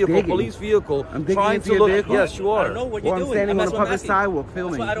private vehicle, Digging? police vehicle, I'm digging trying into to your look. vehicle? Yes, you are. I don't know what Or you're I'm doing. standing on That's a what I'm public asking. sidewalk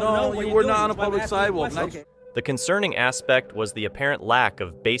filming. That's why I don't know No, what you you're were doing. not on a That's why I'm public asking you sidewalk. questions. The concerning aspect was the apparent lack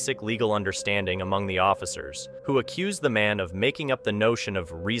of basic legal understanding among the officers, who accused the man of making up the notion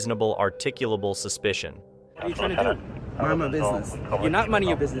of reasonable articulable suspicion. What are you trying to do? Mind my business. You're not minding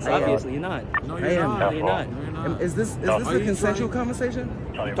your business, I am. obviously. You're not. No, I you're am. not. No, you're not. Is this a consensual conversation?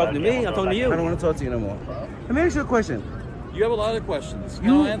 You're talking to me, I'm talking to I you. don't want to talk to you no more. Let me ask you a question. You have a lot of questions.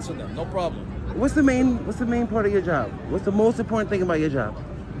 You- I'll answer them. No problem. What's the main part of your job? What's the most important thing about your job?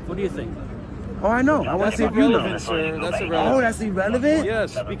 What do you think? Oh, I know. I want to That's see if you know. irrelevant, sir. That's irrelevant. Oh, that's irrelevant?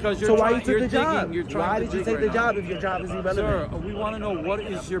 Yes, because you're So why trying, you took you're the job? digging. You're trying Why to did you dig take right the now. job if your job is irrelevant? Sir, we want to know what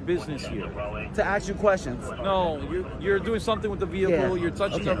is your business here. To ask you questions. No, you're doing something with the vehicle. Yeah. You're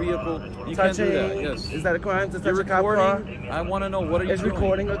touching Okay. a vehicle. You Touching, can't do that. Yes. Is that a crime to touch You're a cop car? recording. I want to know what are you Is doing.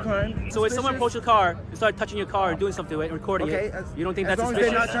 recording a crime? So if someone approached your car and started touching your car and doing something to it and recording Okay, it, you don't think that's as long as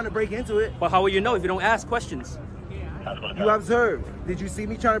suspicious? they're not trying to break into it. But how will you know if you don't ask questions? You observed. Did you see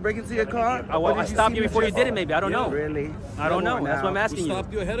me trying to break into your car? Or I did stopped see you me before you just- did it, maybe. I don't know. Really? I don't know. Come on That's what I'm now. asking We you.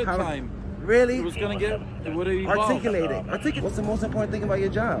 stopped you ahead of How- time. Really? It was gonna get. It would have evolved. Articulate it. Articulate. What's the most important thing about your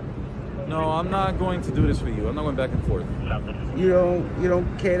job? No, I'm not going to do this with you. I'm not going back and forth. You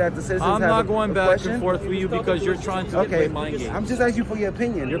don't care that the citizens I'm have not a going back question? and forth with you because you're trying to Okay, play mind games. I'm just asking you for your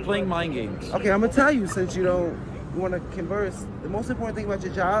opinion. You're playing mind games. Okay, I'm gonna tell you since you want to converse. The most important thing about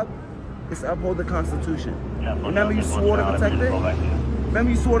your job is to uphold the Constitution. Remember you swore to protect it? Remember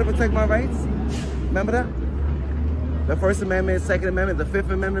you swore to protect my rights? Remember that? The First Amendment, Second Amendment, the Fifth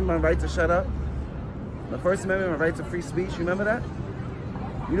Amendment, my right to shut up. The First Amendment, my right to free speech. Remember that?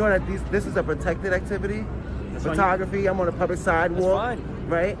 You know that this is a protected activity. Photography. I'm on a public sidewalk.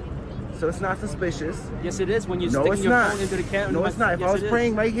 Right? So it's not suspicious. Yes, it is when you're No, sticking it's your not. phone into the camera. No, it's not. If Yes, I was it is.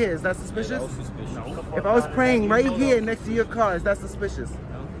 praying right here, is that suspicious? If I was praying right here next to your car, is that suspicious?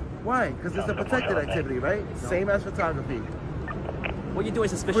 Why? Because it's a protected activity, right? Same as photography. What you're doing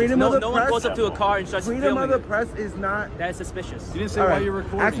is suspicious. Freedom of the No one press- goes up to a car and starts Freedom filming of the it. press is not. That is suspicious. You didn't say All why right, you're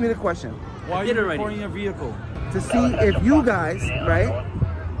recording. Ask me the question. Why are did you already. recording your vehicle? To see if you guys, right,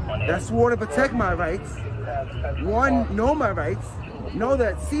 that swore to protect my rights, one, know my rights,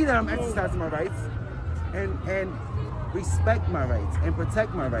 see that I'm exercising my rights, and respect my rights and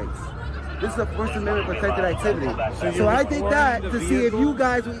protect my rights. This is a First Amendment protected activity. So I think that to see if you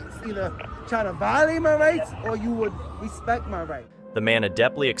guys would either try to violate my rights or you would respect my rights. The man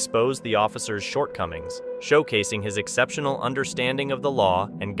adeptly exposed the officers' shortcomings, showcasing his exceptional understanding of the law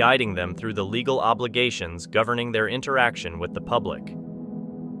and guiding them through the legal obligations governing their interaction with the public.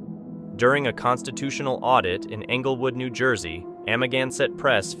 During a constitutional audit in Englewood, New Jersey, Amagansett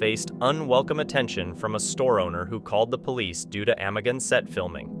Press faced unwelcome attention from a store owner who called the police due to Amagansett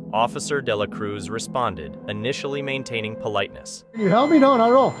filming. Officer De La Cruz responded, initially maintaining politeness. Can you help me? No, not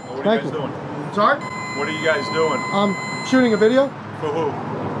at all. What are Thank you guys you. doing? Sorry? What are you guys doing? I'm shooting a video. For who?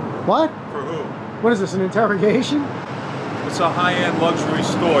 What? For who? What is this, an interrogation? It's a high-end luxury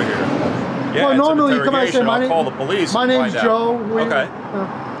store here. Yeah, Well, it's normally an you come out and say, interrogation. my I'll name- call the police. my and name's find out. Joe. Okay.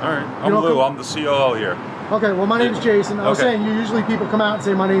 All right. I'm don't Lou. come- I'm the COO here. Okay, well, my name's Jason. I was saying, usually people come out and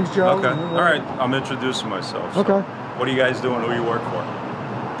say, my name's Joe. Okay, all right, I'm introducing myself. So Okay. What are you guys doing? Who do you work for?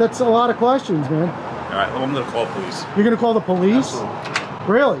 That's a lot of questions, man. All right, well, I'm going to call police. You're going to call the police? Absolutely.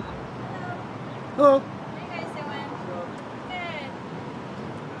 Really? Hello. How you guys doing? Good.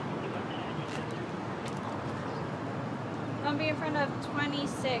 I'm be in front of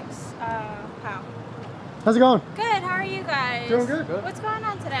 26 Powell. How's it going? Good, how are you guys? Doing good. What's going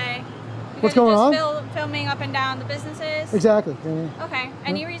on today? You What's guys going on? just filming up and down the businesses? Exactly. Yeah. Okay,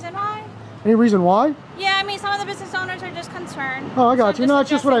 any reason why? Any reason why? Yeah, I mean, some of the business owners are just concerned. Oh, I got So you. No, it's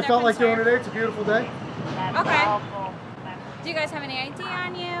just what I felt like concern. doing today. It's a beautiful day. Okay. Do you guys have any ID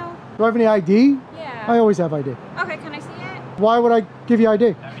on you? Do I have any ID? Yeah. I always have ID. Okay, can I see it? Why would I give you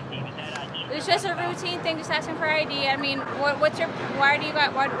ID? It's just a routine thing, just asking for ID. I mean, what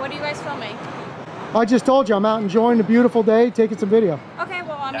are you guys filming? I just told you I'm out enjoying the beautiful day, taking some video. Okay,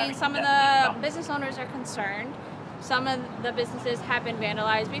 well, I mean, some of the business owners are concerned. Some of the businesses have been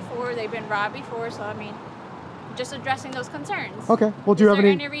vandalized before, they've been robbed before, so I mean, just addressing those concerns. Okay, well, do you have Is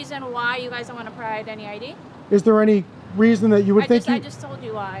there any reason why you guys don't want to provide any ID? Is there any reason that you would think I just told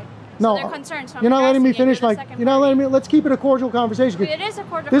you why. No, so they're concerned. So you're not letting me asking you, finish my. the second You're not letting me. Let's keep it a cordial conversation. It is a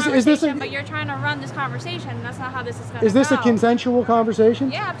cordial Is conversation, this a, but you're trying to run this conversation. That's not how this is going to go. is this a consensual conversation?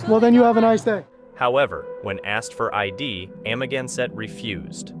 Yeah, absolutely. Well, then you have a nice day. However, when asked for ID, Amagansett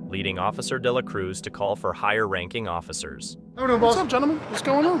refused, leading Officer De La Cruz to call for higher-ranking officers. What's up, gentlemen? What's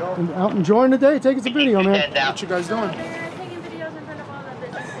going on? I'm out enjoying the day, taking some video, man. What you guys doing? They're taking videos in front of all the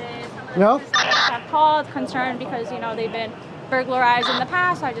businesses. Some of the Yep. businesses have called, concerned because, you know, they've been burglarized in the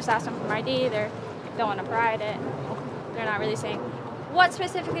past. So I just asked them for ID. They don't want to provide it. They're not really saying what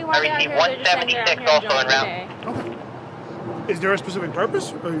specifically why they're out here. They're just saying they're out here enjoying the day. Okay. Is there a specific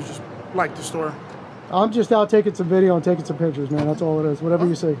purpose, or you just like the store? I'm just out taking some video and taking some pictures, man. That's all it is. Whatever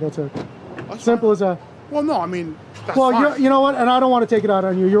you say, that's it. Simple as that. Well, no, I mean, that's Well, fine. you know what? And I don't want to take it out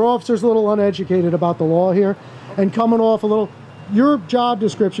on you. Your officer's a little uneducated about the law here, and coming off a little. Your job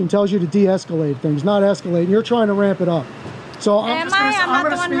description tells you to de-escalate things, not escalate. And you're trying to ramp it up. So I'm I'm not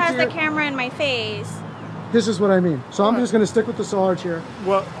the one who has the camera in my face. This is what I mean. So I'm just going to stick with the Sarge here.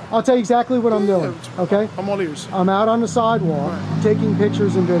 Well, I'll tell you exactly what I'm doing. Okay? I'm all ears. I'm out on the sidewalk taking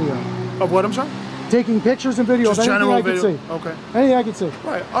pictures and video. Of what, I'm sorry? Taking pictures and video Just of anything general I can video. see. Okay. Anything I can see.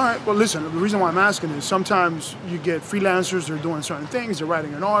 Right. All right. Well, listen. The reason why I'm asking is sometimes you get freelancers. They're doing certain things. They're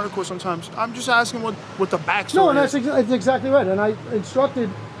writing an article. Sometimes I'm just asking what the backstory No, and is. that's exactly right. And I instructed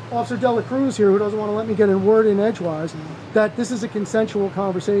Officer De La Cruz here, who doesn't want to let me get a word in edgewise, that this is a consensual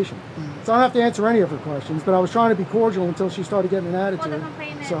conversation. So I don't have to answer any of her questions, but I was trying to be cordial until she started getting an attitude. Well, the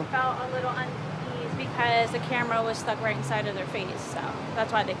complainant felt a little uneasy because the camera was stuck right inside of their face, so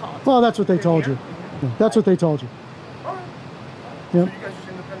that's why they called. Well, that's what they told you. That's what they told you. So you guys just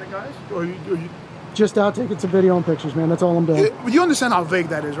independent guys? Or you Just out taking some video and pictures, man. That's all I'm doing. You understand how vague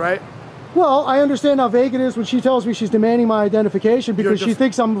that is, right? Well, I understand how vague it is when she tells me she's demanding my identification because she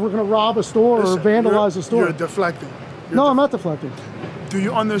thinks I'm going to rob a store or vandalize a store. You're deflecting. No, I'm not deflecting. Do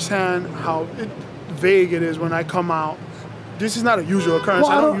you understand how vague it is when I come out? This is not a usual occurrence.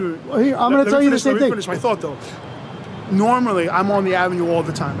 Well, I'm going to tell you the same thing. Let me finish my thought, though. Normally, I'm on the avenue all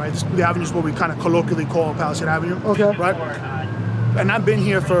the time, right? The avenue is what we kind of colloquially call Palisade Avenue. Okay. Right? And I've been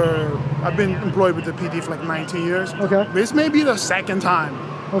employed with the PD for like 19 years. Okay. This may be the second time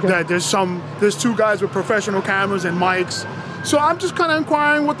that there's two guys with professional cameras and mics. So I'm just kind of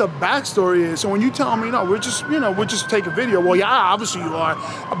inquiring what the backstory is. So when you tell me, no, we're just taking video. Well, yeah, obviously you are,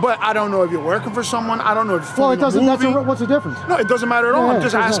 but I don't know if you're working for someone. I don't know if you're Well, it doesn't. What's the difference? No, it doesn't matter at all. Yeah, I'm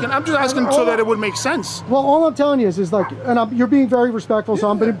just asking. I'm just asking so that it would make sense. Well, all I'm telling you is like, and you're being very respectful, so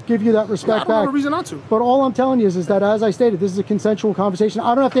I'm going to give you that respect I don't have back. a reason not to. But all I'm telling you is that, as I stated, this is a consensual conversation.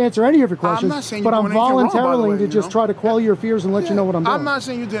 I don't have to answer any of your questions. not saying but you're I'm doing anything wrong, by the voluntarily way, to you just try to quell your fears and let you know what I'm doing. I'm not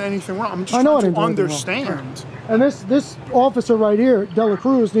saying you did anything wrong. I'm just I know I trying didn't to do anything wrong. understand. And this officer right here, De La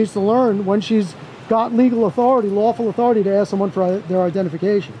Cruz, needs to learn when she's got legal authority, lawful authority to ask someone for their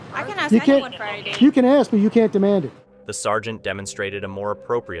identification. I can ask anyone for ID. You can ask, but you can't demand it. The sergeant demonstrated a more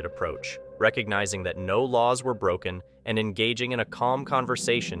appropriate approach, recognizing that no laws were broken and engaging in a calm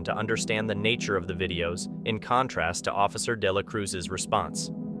conversation to understand the nature of the videos, in contrast to Officer De La Cruz's response.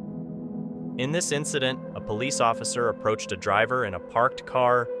 In this incident, a police officer approached a driver in a parked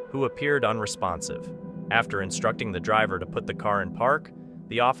car who appeared unresponsive. After instructing the driver to put the car in park,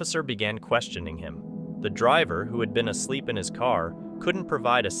 the officer began questioning him. The driver, who had been asleep in his car, couldn't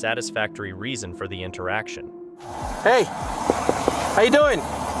provide a satisfactory reason for the interaction. Hey, how you doing?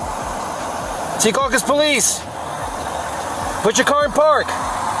 Secaucus Police. Put your car in park.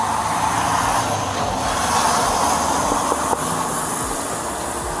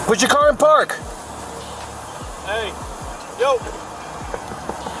 Put your car in park. Hey, yo.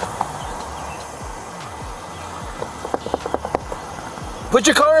 Put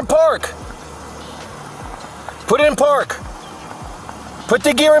your car in park. Put it in park. Put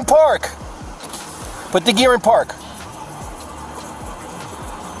the gear in park. Put the gear in park.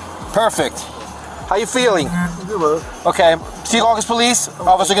 Perfect. How you feeling? Good, Okay. Seahawks Police,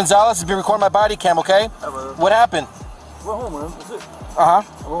 Officer Gonzalez has been recording my body cam, okay? What happened? We're home, man. That's it.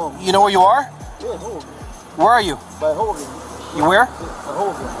 Uh-huh. You know where you are? Yeah, home. Where are you? By Hogan. You where? By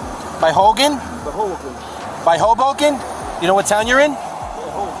Hogan. By Hogan? By Hogan. By Hoboken? You know what town you're in? Yeah,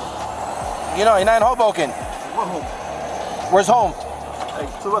 Hogan. You know, you're not in Hoboken. We're home. Where's home?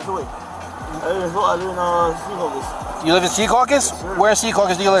 Like 2 blocks away. I live in Seahawks. You live in Secaucus? Sure. Where in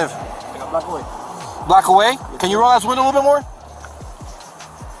Secaucus do you live? Like a block away. Block away? Can you roll out this window a little bit more?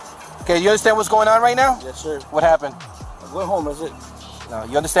 Okay, you understand what's going on right now? Yes, sir. What happened? I'm going home, that's it. No,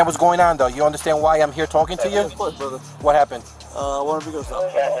 you understand what's going on, though? You understand why I'm here talking to you? Of course, brother. What happened? I want a vehicle stop.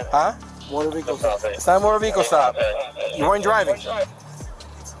 Huh? Motor vehicle stop. It's not a motor vehicle stop. You weren't driving. You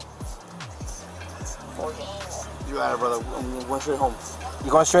got it, brother. I'm going straight home.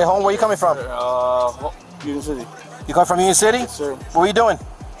 You going straight home? Where are you coming from? Union City. You come from Union City? Yes, sir. What were you doing?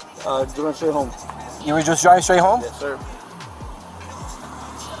 Going straight home. You were just driving straight home? Yes, sir.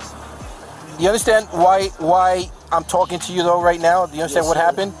 Do you understand why I'm talking to you though right now? Do you understand what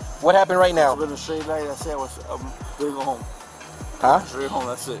happened? What happened right now? I've been a straight light. I said I'm going to go home. Huh? Straight home.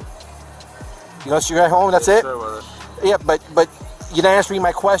 That's it. You go straight home. That's it. Sir, brother. Yeah, but you're not answering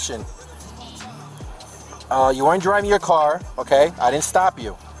my question. You weren't driving your car, okay? I didn't stop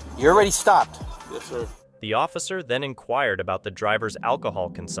you. You already stopped. Yes, sir. The officer then inquired about the driver's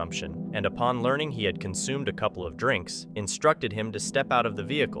alcohol consumption, and upon learning he had consumed a couple of drinks, instructed him to step out of the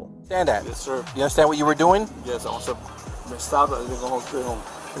vehicle. Understand that? Yes, sir. You understand what you were doing? Yes, I want to stop it and then go home straight home.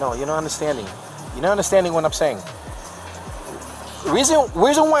 No, you're not understanding. You're not understanding what I'm saying. The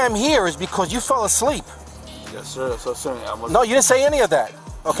reason why I'm here is because you fell asleep. Yes, sir. So, sir, No, you didn't say any of that.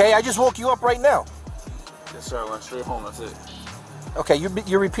 Okay, I just woke you up right now. Yes, sir. I went straight home. That's it. Okay,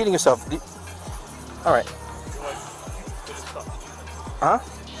 you're repeating yourself. All right. Huh?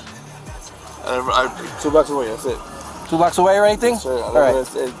 2 blocks away. That's it. 2 blocks away or anything? Yes, sir. All right.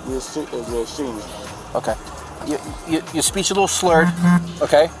 The exchange. Okay. Your speech a little slurred.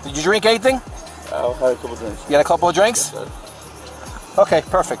 Okay. Did you drink anything? I had a couple of drinks. You had a couple of drinks? Yes, sir. Okay,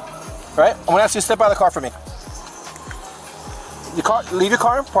 perfect. All right. I'm gonna ask you to step out of the car for me. Leave your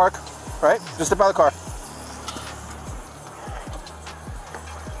car in park. All right. Just step out of the car.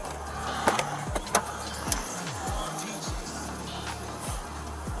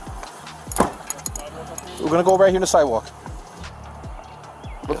 We're gonna go right here on the sidewalk.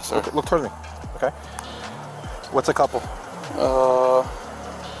 Look, yes, sir. Look towards me. Okay. What's a couple?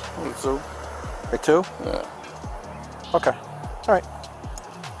 2. Like 2? Yeah. Okay. All right.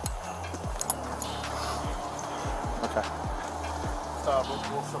 Okay.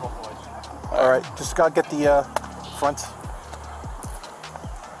 All right. Just gotta get the front.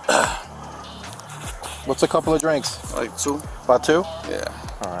 What's a couple of drinks? Like 2. About 2? Yeah.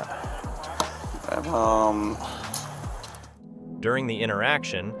 All right. During the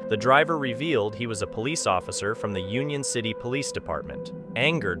interaction, the driver revealed he was a police officer from the Union City Police Department.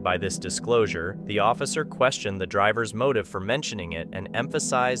 Angered by this disclosure, the officer questioned the driver's motive for mentioning it and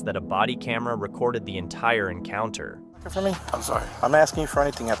emphasized that a body camera recorded the entire encounter. For me? I'm sorry. I'm asking you for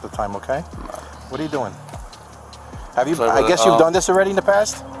anything at the time, okay? No. What are you doing? Have you? Sorry, I guess you've done this already in the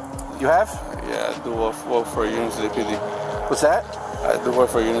past? You have? Yeah, I do work for Union City PD. What's that? I do work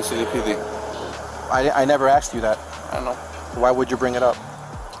for Union City PD. I never asked you that. I know. Why would you bring it up?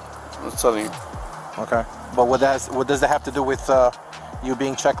 I'm just telling you. Okay. But what does that have to do with you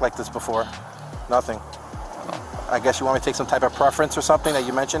being checked like this before? Nothing. No. I guess you want me to take some type of preference or something that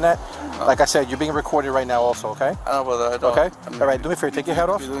you mentioned that? No. Like I said, you're being recorded right now also, okay? I know, brother. I don't. Okay? All right, do me a favor. Take your hat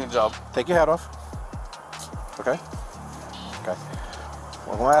off. You're doing your job. Take your hat off. Okay? Okay.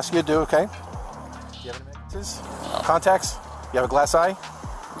 What I'm going to ask you to do, okay? Do you have any necklaces? No. Contacts? You have a glass eye?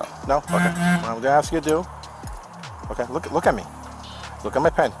 No? Okay. What I'm going to ask you to do, okay, look at me. Look at my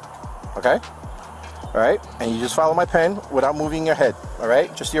pen, okay? All right? And you just follow my pen without moving your head, all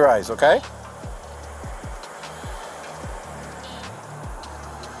right? Just your eyes, okay?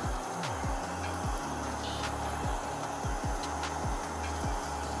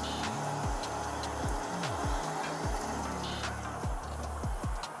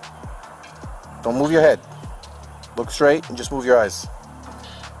 Don't move your head. Look straight and just move your eyes.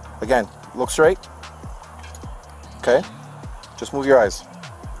 Again, look straight. Okay? Just move your eyes.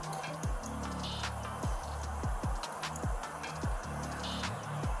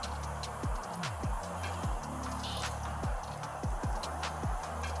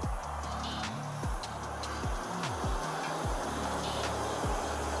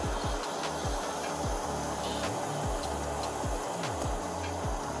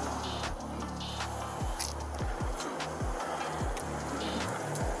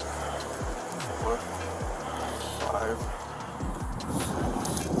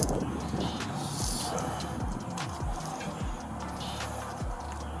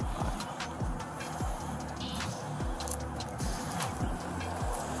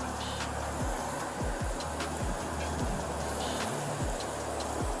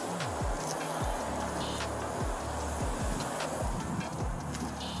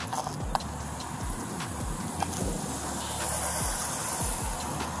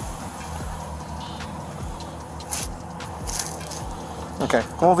 Okay,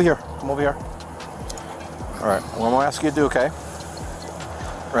 come over here. Come over here. All right, what I'm gonna ask you to do, okay?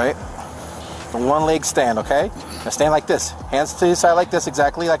 Right? The one leg stand, okay? Now stand like this. Hands to your side like this,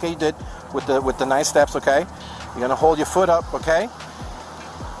 exactly like you did with the 9 steps, okay? You're gonna hold your foot up, okay?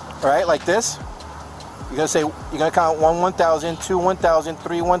 All right, like this. You're gonna count 1, 1,000, 2, 1,000,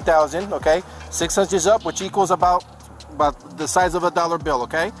 3, 1,000, okay? 6 inches up, which equals about the size of a dollar bill,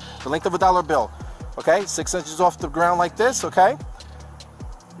 okay? The length of a dollar bill, okay? 6 inches off the ground like this, okay?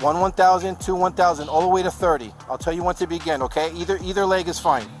 1, 1,000, 2, 1,000, all the way to 30. I'll tell you when to begin, okay? Either leg is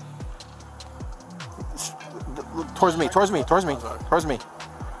fine. Towards me, towards me, towards me, towards me.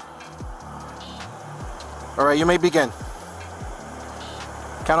 All right, you may begin.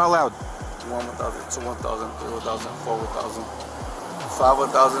 Count out loud. 1, 1,000, 2, 1,000, 3, 1,000, 4, 1,000, 5,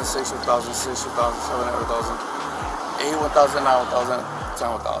 1,000, 6, 1,000, 6, 1,000, 7, 1,000, 8, 1,000, 9, 1,000, 10,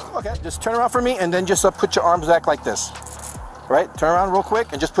 1,000. Okay, just turn around for me and then just put your arms back like this. All right, turn around real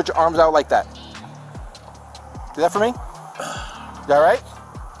quick and just put your arms out like that. Do that for me? Is that all right?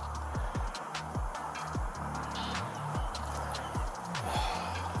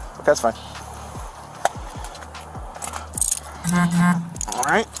 Okay, that's fine. All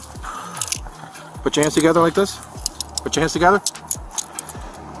right. Put your hands together like this. Put your hands together.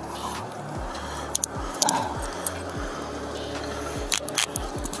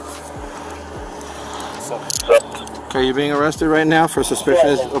 Okay, you're being arrested right now for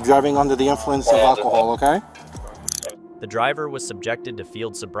suspicion of driving under the influence of alcohol, okay? The driver was subjected to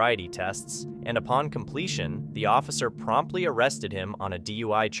field sobriety tests, and upon completion, the officer promptly arrested him on a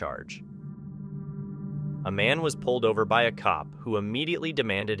DUI charge. A man was pulled over by a cop who immediately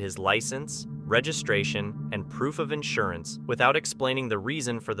demanded his license, registration, and proof of insurance without explaining the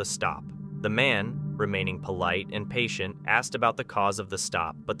reason for the stop. The man, remaining polite and patient, asked about the cause of the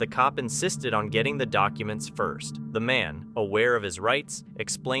stop, but the cop insisted on getting the documents first. The man, aware of his rights,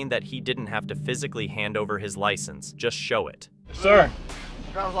 explained that he didn't have to physically hand over his license, just show it. Sir.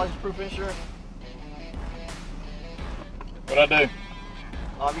 Driver's license, proof of insurance. What'd I do?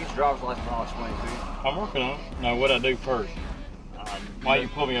 I'll get your driver's license and I'll explain it to you. I'm working on it. No, what'd I do first? Why you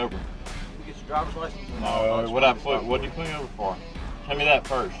pull me over? You get your driver's license? No, what did you pull me over for? Tell me that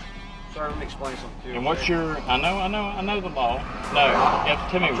first. Sir, let me explain something to you. And what's your, I know the law. No, you have to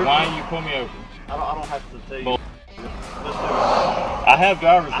tell me why you pull me over. I don't have to tell you. I have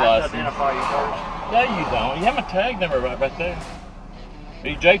driver's license. I have to identify you first. No, you don't. You have my tag number right there. Are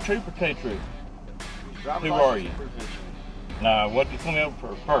you J Troop or K Troop? Who are you? No, what did you pull me over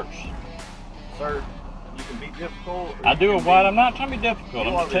for first? Sir, you can be difficult. I do a wide. I'm not trying to be difficult.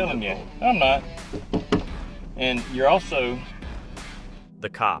 I'm just telling you. I'm not. And you're also. The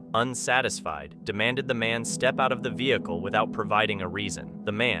cop, unsatisfied, demanded the man step out of the vehicle without providing a reason.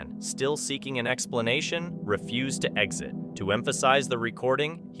 The man, still seeking an explanation, refused to exit. To emphasize the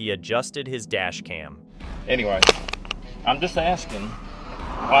recording, he adjusted his dash cam. Anyway, I'm just asking,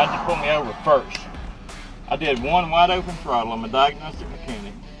 why'd you pull me over first? I did one wide open throttle. I'm a diagnostic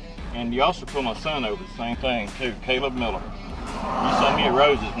mechanic. And you also pulled my son over, the same thing too, Caleb Miller. You saw me at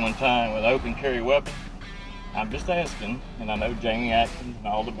Rose's one time with an open carry weapon. I'm just asking, and I know Jamie Atkins and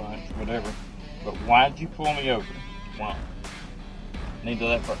all the bunch, whatever, but why'd you pull me over? Why? Need to do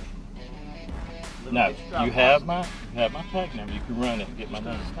that first. No, you have my tag number. You can run it and get my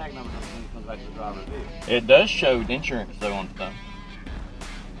number. This tag number doesn't mean it comes back to the driver's vehicle. It does show the insurance though on the thing.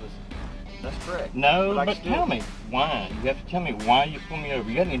 That's correct. No, but tell me why. You have to tell me why you pull me over.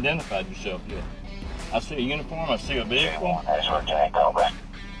 You haven't identified yourself yet. I see a uniform. I see a vehicle.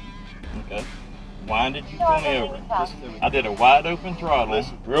 Okay. Why did you pull me over? I did a wide open throttle,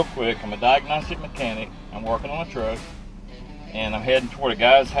 real quick. I'm a diagnostic mechanic. I'm working on a truck, and I'm heading toward a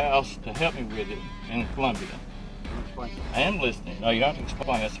guy's house to help me with it in Columbia. I am listening. No, you don't have to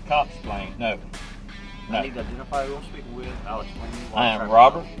explain. That's a cop's plane. No. I need to identify who I'm speaking with. I'll explain to you. I am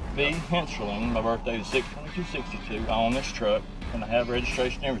Robert V. Henschelin. My birthday is 6/22/62. I own this truck, and I have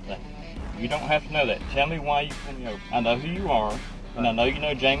registration and everything. You don't have to know that. Tell me why you pulled me over. I know who you are. And I know you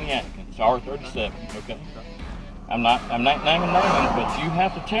know Jamie Atkins, R37, okay? I'm not naming names, but you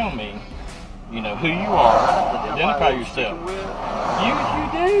have to tell me, you know, who you are, identify yourself. You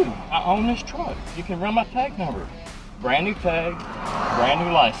do. I own this truck. You can run my tag number. Brand new tag, brand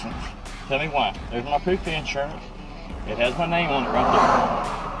new license. Tell me why. There's my proof of insurance. It has my name on it right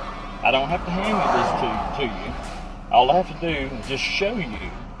there. I don't have to hand this to you. All I have to do is just show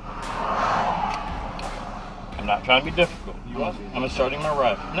you. I'm not trying to be difficult. I'm asserting my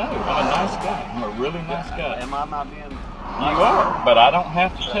right. No, I'm a nice guy. I'm a really nice guy. Am I not being? You are, but I don't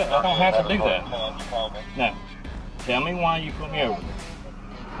have to. I don't have to do that. Now, tell me why you pulled me over.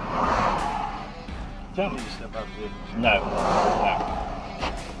 Tell me. Step out of the vehicle. No.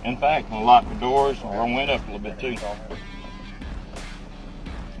 In fact, I'm gonna lock the doors or I went up a little bit too.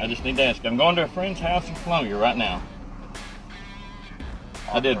 I just need to ask. I'm going to a friend's house in Columbia right now.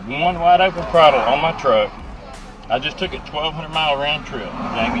 I did one wide open throttle on my truck. I just took a 1,200 mile round trip.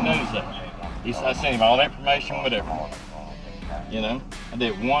 Jamie knows that. I sent him all the information, whatever. You know, I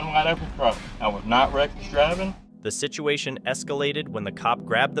did one wide open throttle. I was not reckless driving. The situation escalated when the cop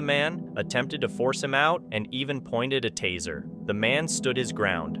grabbed the man, attempted to force him out, and even pointed a taser. The man stood his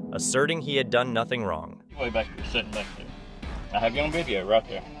ground, asserting he had done nothing wrong. Way back there, sitting back there. I have you on video right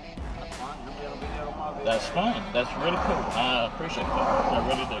there. That's fine. That's really cool. I appreciate that. I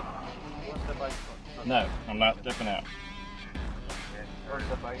really do. No, I'm not stepping out.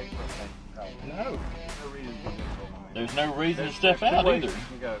 No. There's no reason to step out either.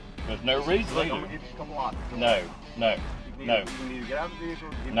 There's no reason either. No, no, no.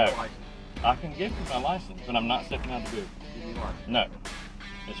 No. I can give you my license, but I'm not stepping out of the vehicle. No.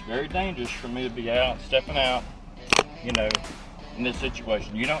 It's very dangerous for me to be out, stepping out, you know, in this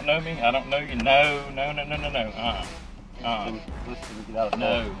situation. You don't know me, I don't know you. No, no, no, no, no, no. No.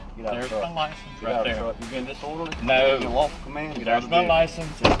 There's my license right there. You've been disorderly. No. Lawful command. There's my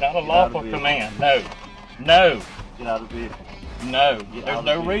license. It's not a lawful command. No. No. Get out of the vehicle. No. There's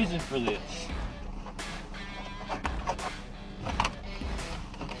no reason for this.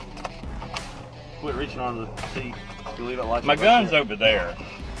 Quit reaching under the seat. You leave that license. My gun's over there.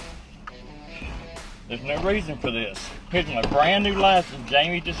 There's no reason for this. Here's my brand new license.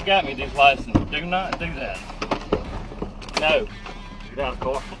 Jamie just got me this license. Do not do that. No. Get out of the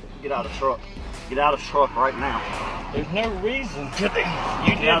car. Get out of the truck. Get out of the truck right now. There's no reason to this.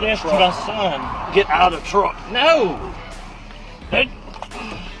 You did this to my son. Get out of the truck. No.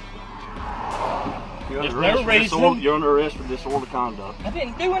 There's no reason. You're under arrest for disorderly conduct. I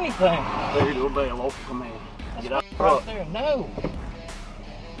didn't do anything. Failure to obey a lawful command. That's Get out of the truck. right there. No.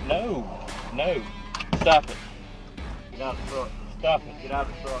 No. No. Stop it. Get out of the truck. Stop it. Get out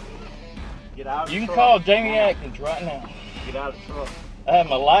of the truck. Get out of the truck. You can call Jamie Atkins right now. Get out of the truck. I have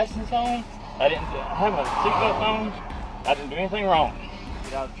my license on. I have my seatbelt on. I didn't do anything wrong.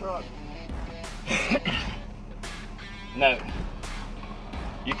 Get out of the truck. No.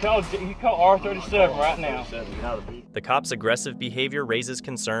 You call R37 right now. The cop's aggressive behavior raises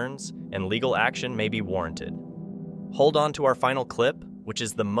concerns, and legal action may be warranted. Hold on to our final clip, which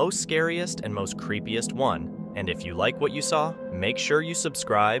is the most scariest and most creepiest one. And if you like what you saw, make sure you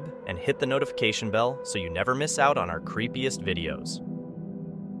subscribe and hit the notification bell so you never miss out on our creepiest videos.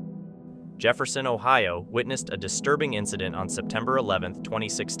 Jefferson, Ohio witnessed a disturbing incident on September 11,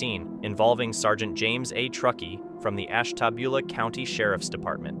 2016, involving Sergeant James A. Truckee from the Ashtabula County Sheriff's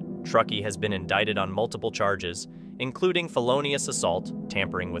Department. Truckee has been indicted on multiple charges, including felonious assault,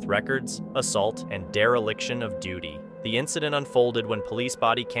 tampering with records, assault, and dereliction of duty. The incident unfolded when police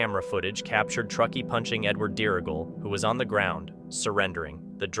body camera footage captured Truckee punching Edward Dirigal, who was on the ground, surrendering.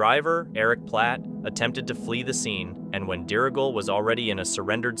 The driver, Eric Platt, attempted to flee the scene, and when Dirigal was already in a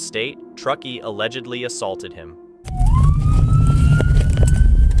surrendered state, Truckee allegedly assaulted him.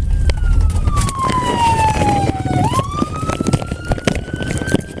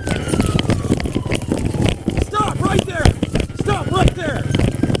 Stop right there! Stop right there!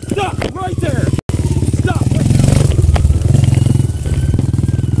 Stop right there! Stop!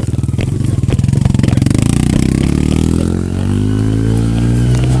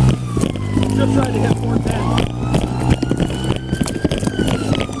 Just trying to hit 410.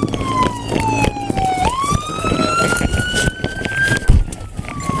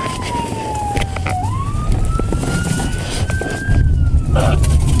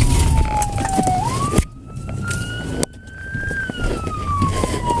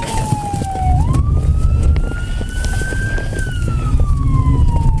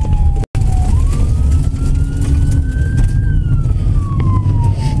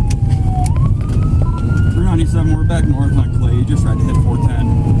 We're back north on Clay. You just tried to hit 410.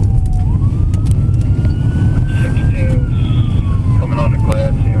 16, coming on to Clay, I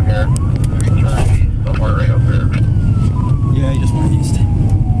see him here. Maybe trying to be somewhere right up there. Yeah, he just went east.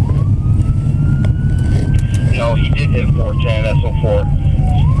 No, he did hit 410, that's 04.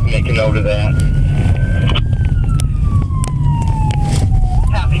 Make a note of that.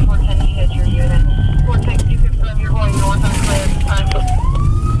 Copy, 410, you hit your unit. 410, you confirm you're going north on Clay at the time.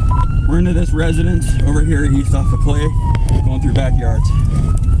 We're into this residence over here east off of Clay, going through backyards.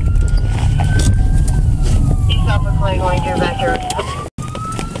 East off of Clay, going through backyard.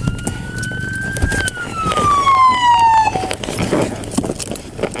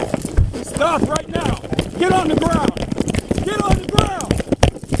 Stop right now! Get on the ground! Get on the ground!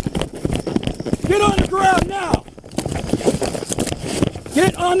 Get on the ground now!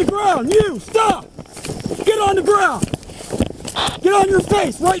 Get on the ground. You, stop. Get on the ground. Get on your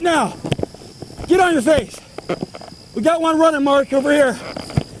face right now. Get on your face. We got one running, Mark, over here.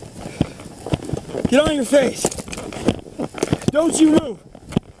 Get on your face. Don't you move.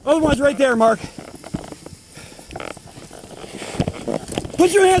 Other one's right there, Mark.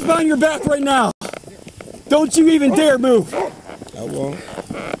 Put your hands behind your back right now. Don't you even dare move. I won't.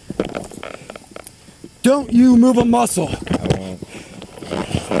 Don't you move a muscle. I won't.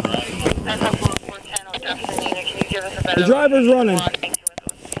 The driver's running.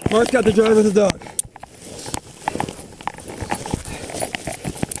 Mark's got the driver of the dog.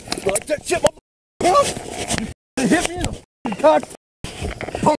 Like that shit, you hit me in the cock.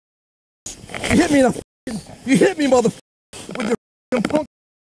 You hit me in the. You hit me, mother. With your punk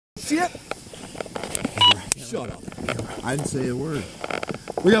shit. Shut up. I didn't say a word.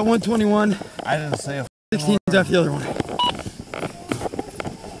 We got 121. I didn't say a 16 after the other one.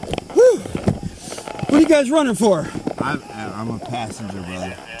 Whew. What are you guys running for? I'm a passenger,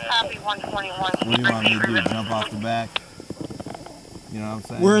 brother. Copy 121. What do you want me to do? Jump off the back? You know what I'm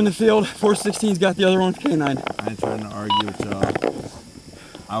saying? We're in the field. 416's got the other one, K9. I ain't trying to argue with y'all.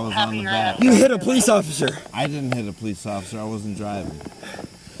 I was on the back. You hit a police officer. I didn't hit a police officer. I wasn't driving.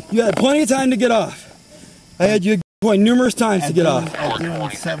 You had plenty of time to get off. I had you point numerous times to get off. At doing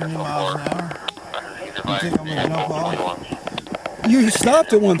 70 miles an hour? You think I'm gonna jump off? You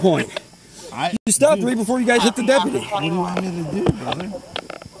stopped at one point. You stopped right before you guys hit the deputy. What do you want me to do, brother?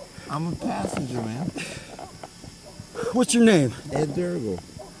 I'm a passenger, man. What's your name? Ed Durgle.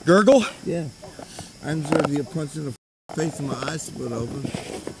 Gurgle? Yeah. I deserve to get punched in the face and my eyes split open.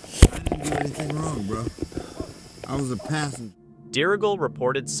 I didn't do anything wrong, bro. I was a passenger. Dirigal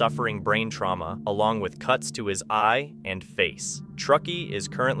reported suffering brain trauma along with cuts to his eye and face. Truckee is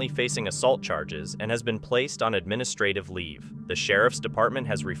currently facing assault charges and has been placed on administrative leave. The sheriff's department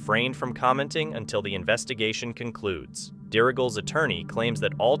has refrained from commenting until the investigation concludes. Dirigal's attorney claims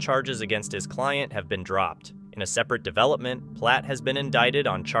that all charges against his client have been dropped. In a separate development, Platt has been indicted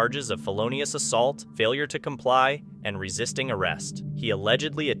on charges of felonious assault, failure to comply, and resisting arrest. He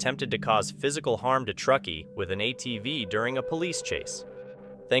allegedly attempted to cause physical harm to Truckee with an ATV during a police chase.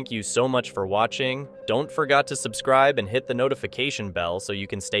 Thank you so much for watching. Don't forget to subscribe and hit the notification bell so you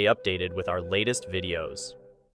can stay updated with our latest videos.